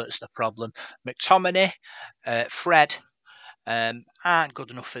midfield that's the problem. McTominay, Fred aren't good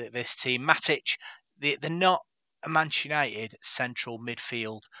enough for this team. Matic, they're not a Manchester United central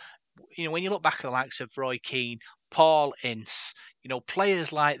midfield. When you look back at the likes of Roy Keane, Paul Ince,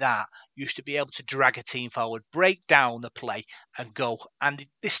 players like that used to be able to drag a team forward, break down the play and go. And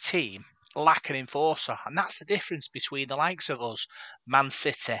this team lack an enforcer. And that's the difference between the likes of us, Man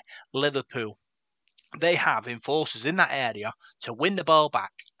City, Liverpool. They have enforcers in that area to win the ball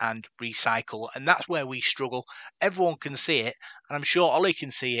back and recycle. And that's where we struggle. Everyone can see it. And I'm sure Ollie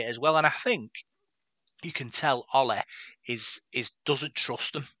can see it as well. And I think you can tell Ole doesn't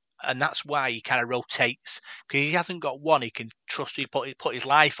trust them. and that's why he kind of rotates, because he hasn't got one he can trust. He put his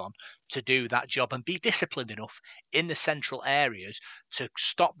life on to do that job and be disciplined enough in the central areas to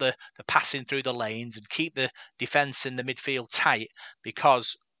stop the passing through the lanes and keep the defence in the midfield tight,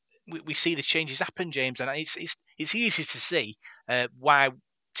 because we see the changes happen, James, and it's easy to see why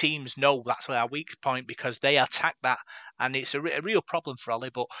teams know that's our weak point, because they attack that, and it's a real problem for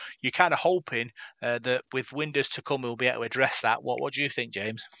Ollie. But you're kind of hoping that with windows to come, we'll be able to address that. What do you think,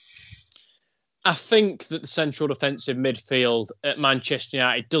 James? I think that the central defensive midfield at Manchester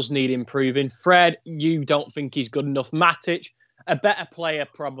United does need improving. Fred, you don't think he's good enough. Matic, a better player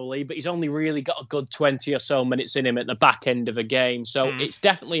probably, but he's only really got a good 20 or so minutes in him at the back end of a game. So it's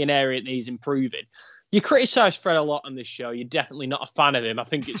definitely an area that needs improving. You criticise Fred a lot on this show. You're definitely not a fan of him. I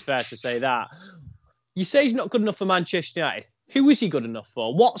think it's fair to say that. You say he's not good enough for Manchester United. Who is he good enough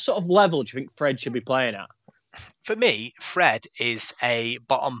for? What sort of level do you think Fred should be playing at? For me, Fred is a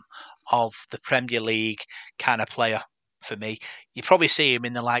bottom of the Premier League kind of player for me. You probably see him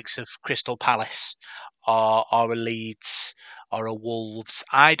in the likes of Crystal Palace or a Leeds or a Wolves.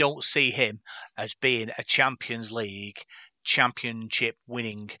 I don't see him as being a Champions League championship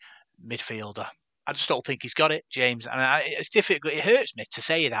winning midfielder. I just don't think he's got it, James. And it's difficult. It hurts me to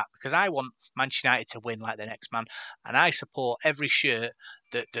say that, because I want Manchester United to win like the next man, and I support every shirt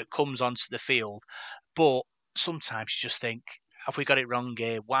that comes onto the field. But sometimes you just think, have we got it wrong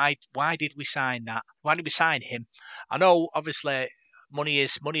here? Why did we sign that? Why did we sign him? I know, obviously, money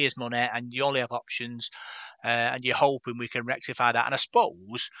is money, and you only have options, and you're hoping we can rectify that. And I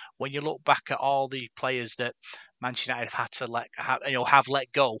suppose when you look back at all the players that Manchester United have had to have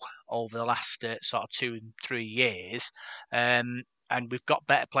let go over the last sort of 2 and 3 years, and we've got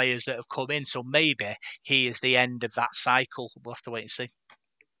better players that have come in, so maybe he is the end of that cycle. We'll have to wait and see.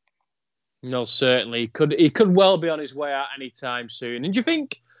 No, certainly. He could well be on his way out anytime soon. And do you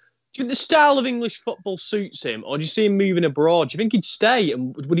think the style of English football suits him, or do you see him moving abroad? Do you think he'd stay?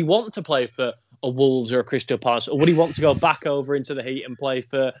 And would he want to play for a Wolves or a Crystal Palace, or would he want to go back over into the heat and play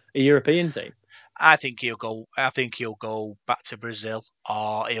for a European team? I think he'll go back to Brazil,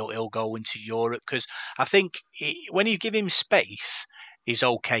 or he'll go into Europe, because I think when you give him space, he's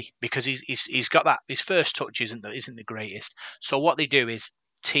okay, because he's got that. His first touch isn't the greatest. So what they do is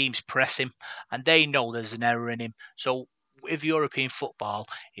teams press him, and they know there's an error in him. So with European football,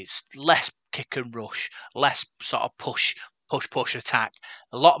 it's less kick and rush, less sort of push attack,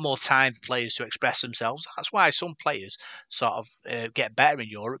 a lot more time for players to express themselves. That's why some players sort of get better in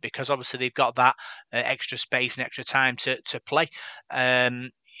Europe, because obviously they've got that extra space and extra time to play.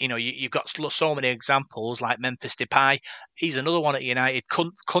 You've got so many examples like Memphis Depay. He's another one at United.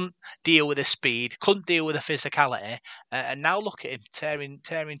 Couldn't deal with the speed, couldn't deal with the physicality, and now look at him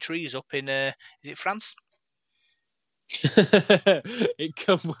tearing trees up in is it France? It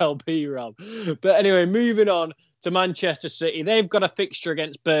could well be, Rob. But anyway, moving on to Manchester City. They've got a fixture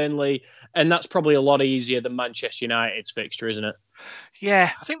against Burnley, and that's probably a lot easier than Manchester United's fixture, isn't it?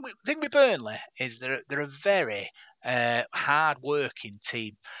 Yeah, I think with Burnley is they're a very hard-working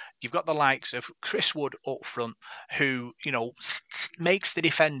team. You've got the likes of Chris Wood up front, who makes the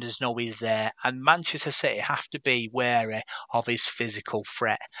defenders know he's there, and Manchester City have to be wary of his physical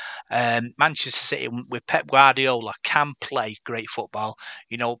threat. Manchester City with Pep Guardiola can play great football.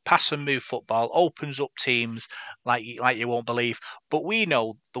 Pass and move football opens up teams like you won't believe. But we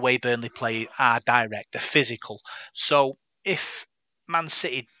know the way Burnley play are direct, they're physical. So if Man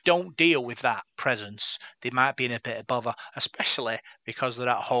City don't deal with that presence, they might be in a bit of bother, especially because they're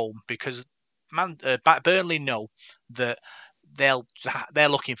at home. Because Burnley know that they're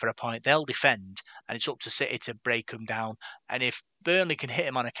looking for a point. They'll defend, and it's up to City to break them down. And if Burnley can hit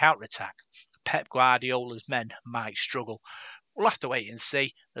him on a counter attack, Pep Guardiola's men might struggle. We'll have to wait and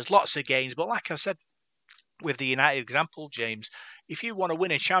see. There's lots of games, but like I said, with the United example, James, if you want to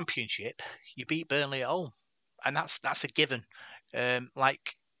win a championship, you beat Burnley at home, and that's a given.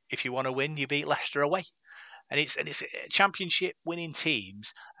 Like if you want to win, you beat Leicester away, and it's championship winning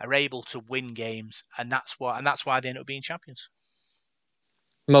teams are able to win games, and that's why they end up being champions.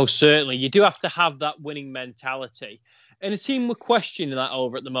 Most certainly, you do have to have that winning mentality. And a team we're questioning that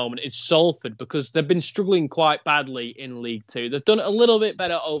over at the moment is Salford, because they've been struggling quite badly in League Two. They've done it a little bit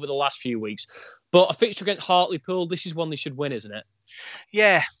better over the last few weeks, but a fixture against Hartlepool, this is one they should win, isn't it?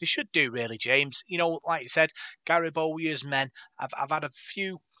 Yeah, they should do, really, James. Like you said, Gary Bowyer's men have had a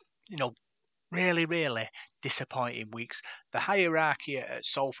few, really, really disappointing weeks. The hierarchy at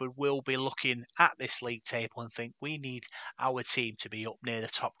Salford will be looking at this league table and think we need our team to be up near the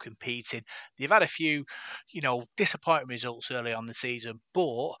top competing. They've had a few, disappointing results early on the season,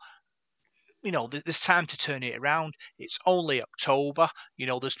 but there's time to turn it around. It's only October.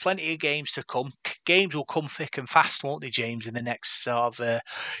 There's plenty of games to come. Games will come thick and fast, won't they, James, in the next sort of,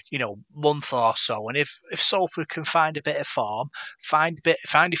 month or so. And if Salford can find a bit of form, find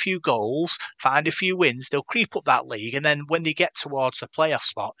a few goals, find a few wins, they'll creep up that league. And then when they get towards the playoff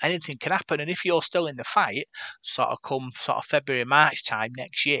spot, anything can happen. And if you're still in the fight, come February, March time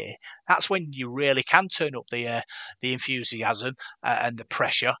next year, that's when you really can turn up the enthusiasm and the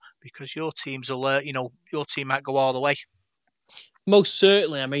pressure, because your team might go all the way. Most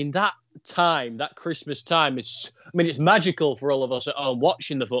certainly. I mean, that Christmas time it's magical for all of us at home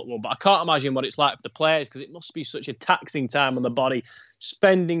watching the football, but I can't imagine what it's like for the players, because it must be such a taxing time on the body,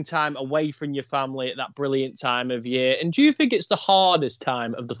 spending time away from your family at that brilliant time of year. And do you think it's the hardest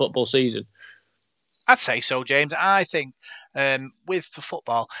time of the football season? I'd say so, James. I think with the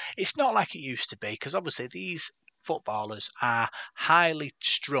football, it's not like it used to be, because obviously these footballers are highly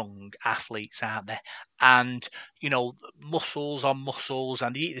strung athletes, aren't they? And muscles on muscles,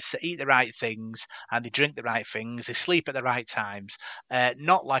 and they eat the right things, and they drink the right things, they sleep at the right times.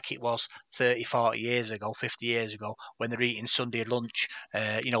 Not like it was 30, 40 years ago, 50 years ago, when they're eating Sunday lunch,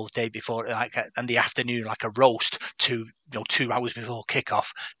 the day before, and the afternoon, like a roast, 2 hours before kickoff.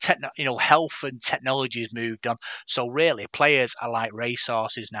 Health and technology has moved on, so really players are like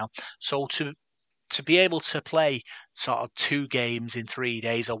racehorses now. So to be able to play sort of 2 games in 3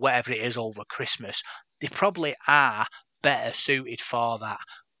 days or whatever it is over Christmas, they probably are better suited for that.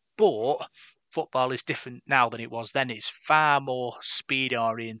 But football is different now than it was then. It's far more speed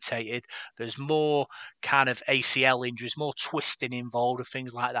orientated. There's more kind of ACL injuries, more twisting involved and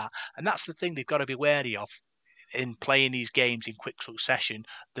things like that. And that's the thing they've got to be wary of in playing these games in quick succession,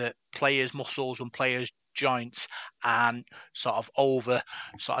 that players' muscles and players' joints and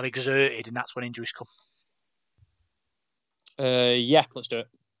exerted, and that's when injuries come. Yeah, let's do it.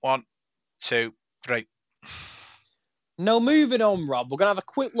 1, 2, 3. Now, moving on, Rob, we're going to have a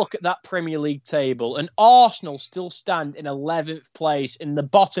quick look at that Premier League table, and Arsenal still stand in 11th place in the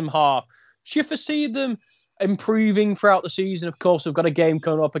bottom half. Do you foresee them improving throughout the season? Of course, we've got a game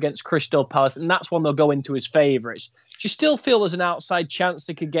coming up against Crystal Palace, and that's one they'll go into as favourites. Do you still feel there's an outside chance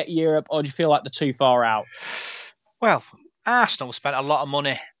they could get Europe, or do you feel like they're too far out? Well, Arsenal spent a lot of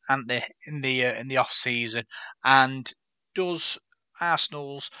money, haven't they, in the off season, and does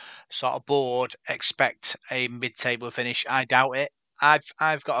Arsenal's sort of board expect a mid-table finish? I doubt it.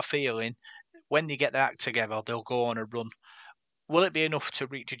 I've got a feeling when they get their act together, they'll go on a run. Will it be enough to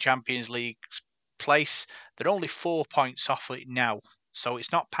reach a Champions League place? They're only 4 points off it now, so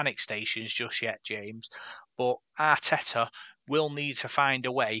it's not panic stations just yet, James. But Arteta will need to find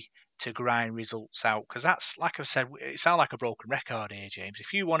a way to grind results out, because that's, like I've said, it sounds like a broken record here, James.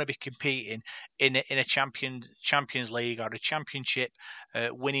 If you want to be competing in a Champions League or a Championship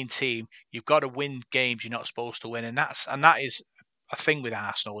winning team, you've got to win games you're not supposed to win, and that is a thing with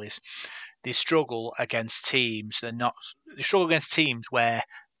Arsenal, is they struggle against teams. They struggle against teams where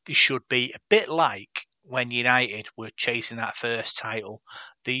they should be, a bit like when United were chasing that first title.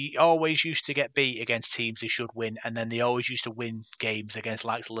 They always used to get beat against teams they should win, and then they always used to win games against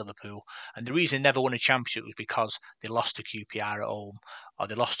likes of Liverpool. And the reason they never won a championship was because they lost to QPR at home, or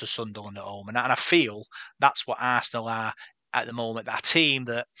they lost to Sunderland at home. And I feel that's what Arsenal are at the moment. That team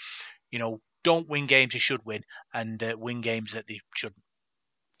that, don't win games they should win, and win games that they shouldn't.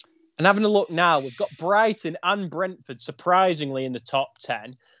 And having a look now, we've got Brighton and Brentford surprisingly in the top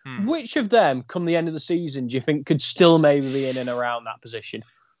 10. Which of them, come the end of the season, do you think could still maybe be in and around that position?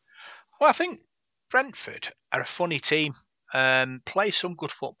 Well, I think Brentford are a funny team. Play some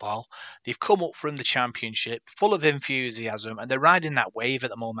good football. They've come up from the Championship, full of enthusiasm, and they're riding that wave at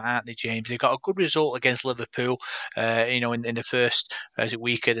the moment, aren't they, James? They've got a good result against Liverpool, in the first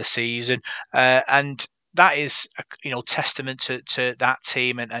week of the season, and that is, testament to that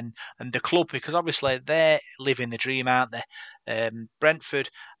team and the club, because obviously they're living the dream, aren't they? Brentford,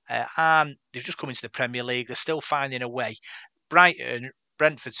 they've just come into the Premier League. They're still finding a way.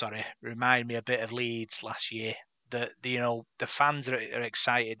 Brentford, remind me a bit of Leeds last year. The fans are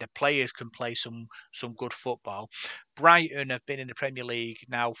excited. The players can play some good football. Brighton have been in the Premier League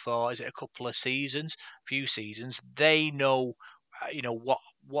now for, is it a few seasons. They know,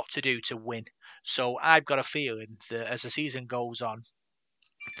 what to do to win. So I've got a feeling that as the season goes on,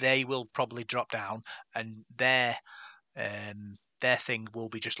 they will probably drop down, and their thing will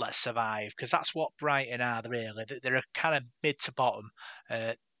be just let's survive, because that's what Brighton are, really. They're a kind of mid to bottom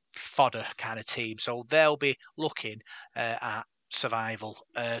fodder kind of team, so they'll be looking at survival.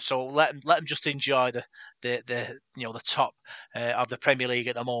 So let them just enjoy the top of the Premier League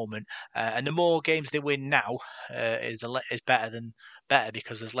at the moment, and the more games they win now is better than better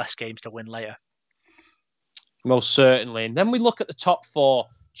because there's less games to win later. Most certainly. And then we look at the top four: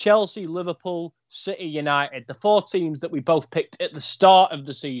 Chelsea, Liverpool, City, United, the four teams that we both picked at the start of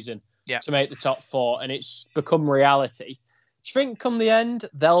the season to make the top four, and it's become reality. Do you think come the end,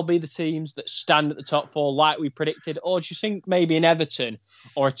 they'll be the teams that stand at the top four like we predicted? Or do you think maybe an Everton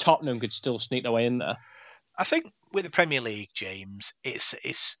or a Tottenham could still sneak their way in there? I think with the Premier League, James, it's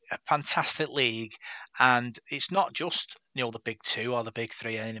a fantastic league, and it's not just the big two or the big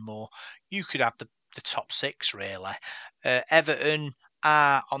three anymore. You could have the top six, really. Everton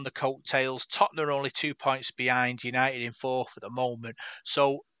are on the coattails. Tottenham are only 2 points behind United in fourth at the moment.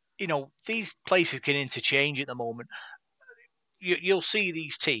 So, these places can interchange at the moment. You'll see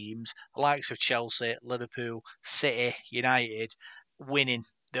these teams, the likes of Chelsea, Liverpool, City, United, winning.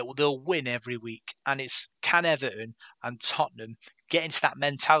 They'll win every week. And it's can Everton and Tottenham get into that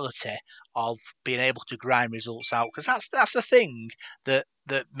mentality of being able to grind results out? Because that's the thing that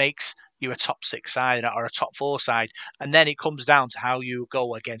makes you a top six side or a top four side. And then it comes down to how you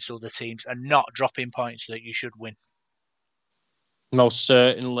go against other teams and not dropping points that you should win. Most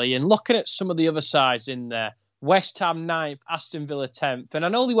certainly. And looking at some of the other sides in there, West Ham 9th, Aston Villa 10th. And I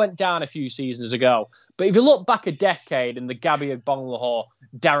know they went down a few seasons ago, but if you look back a decade in the Gabby Agbonlahor,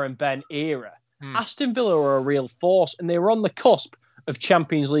 Darren Bent era, Aston Villa were a real force and they were on the cusp of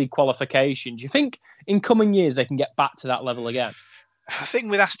Champions League qualification. Do you think in coming years they can get back to that level again? I think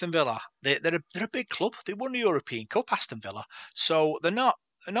with Aston Villa, they're a big club. They won the European Cup, Aston Villa. So they're not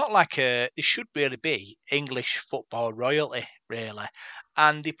like they should really be English football royalty, really.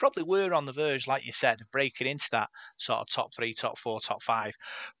 And they probably were on the verge, like you said, of breaking into that sort of top three, top four, top five.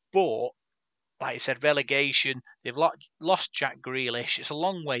 But, like you said, relegation, they've lost Jack Grealish. It's a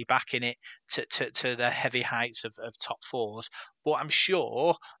long way back in it to the heavy heights of top fours. But I'm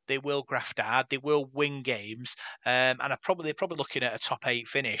sure they will graft hard. They will win games. And they're probably looking at a top 8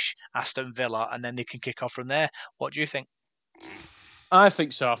 finish, Aston Villa, and then they can kick off from there. What do you think? I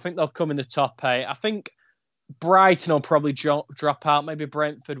think so. I think they'll come in the top 8. I think Brighton will probably drop out. Maybe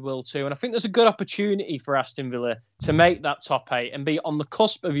Brentford will too. And I think there's a good opportunity for Aston Villa to make that top 8 and be on the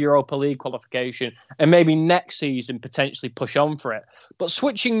cusp of Europa League qualification and maybe next season potentially push on for it. But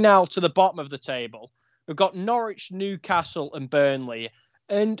switching now to the bottom of the table, we've got Norwich, Newcastle and Burnley.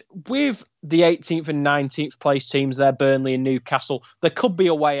 And with the 18th and 19th place teams there, Burnley and Newcastle, there could be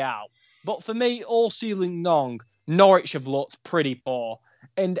a way out. But for me, all season long, Norwich have looked pretty poor,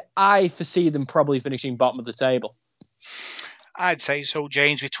 and I foresee them probably finishing bottom of the table. I'd say so,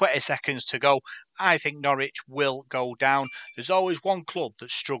 James. With 20 seconds to go, I think Norwich will go down. There's always one club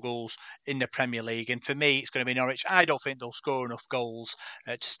that struggles in the Premier League, and for me, it's going to be Norwich. I don't think they'll score enough goals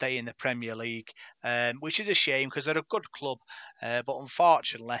to stay in the Premier League, which is a shame because they're a good club, but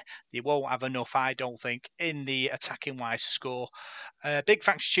unfortunately, they won't have enough, I don't think, in the attacking wise to score. Big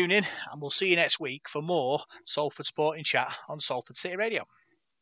thanks for tuning in, and we'll see you next week for more Salford Sporting Chat on Salford City Radio.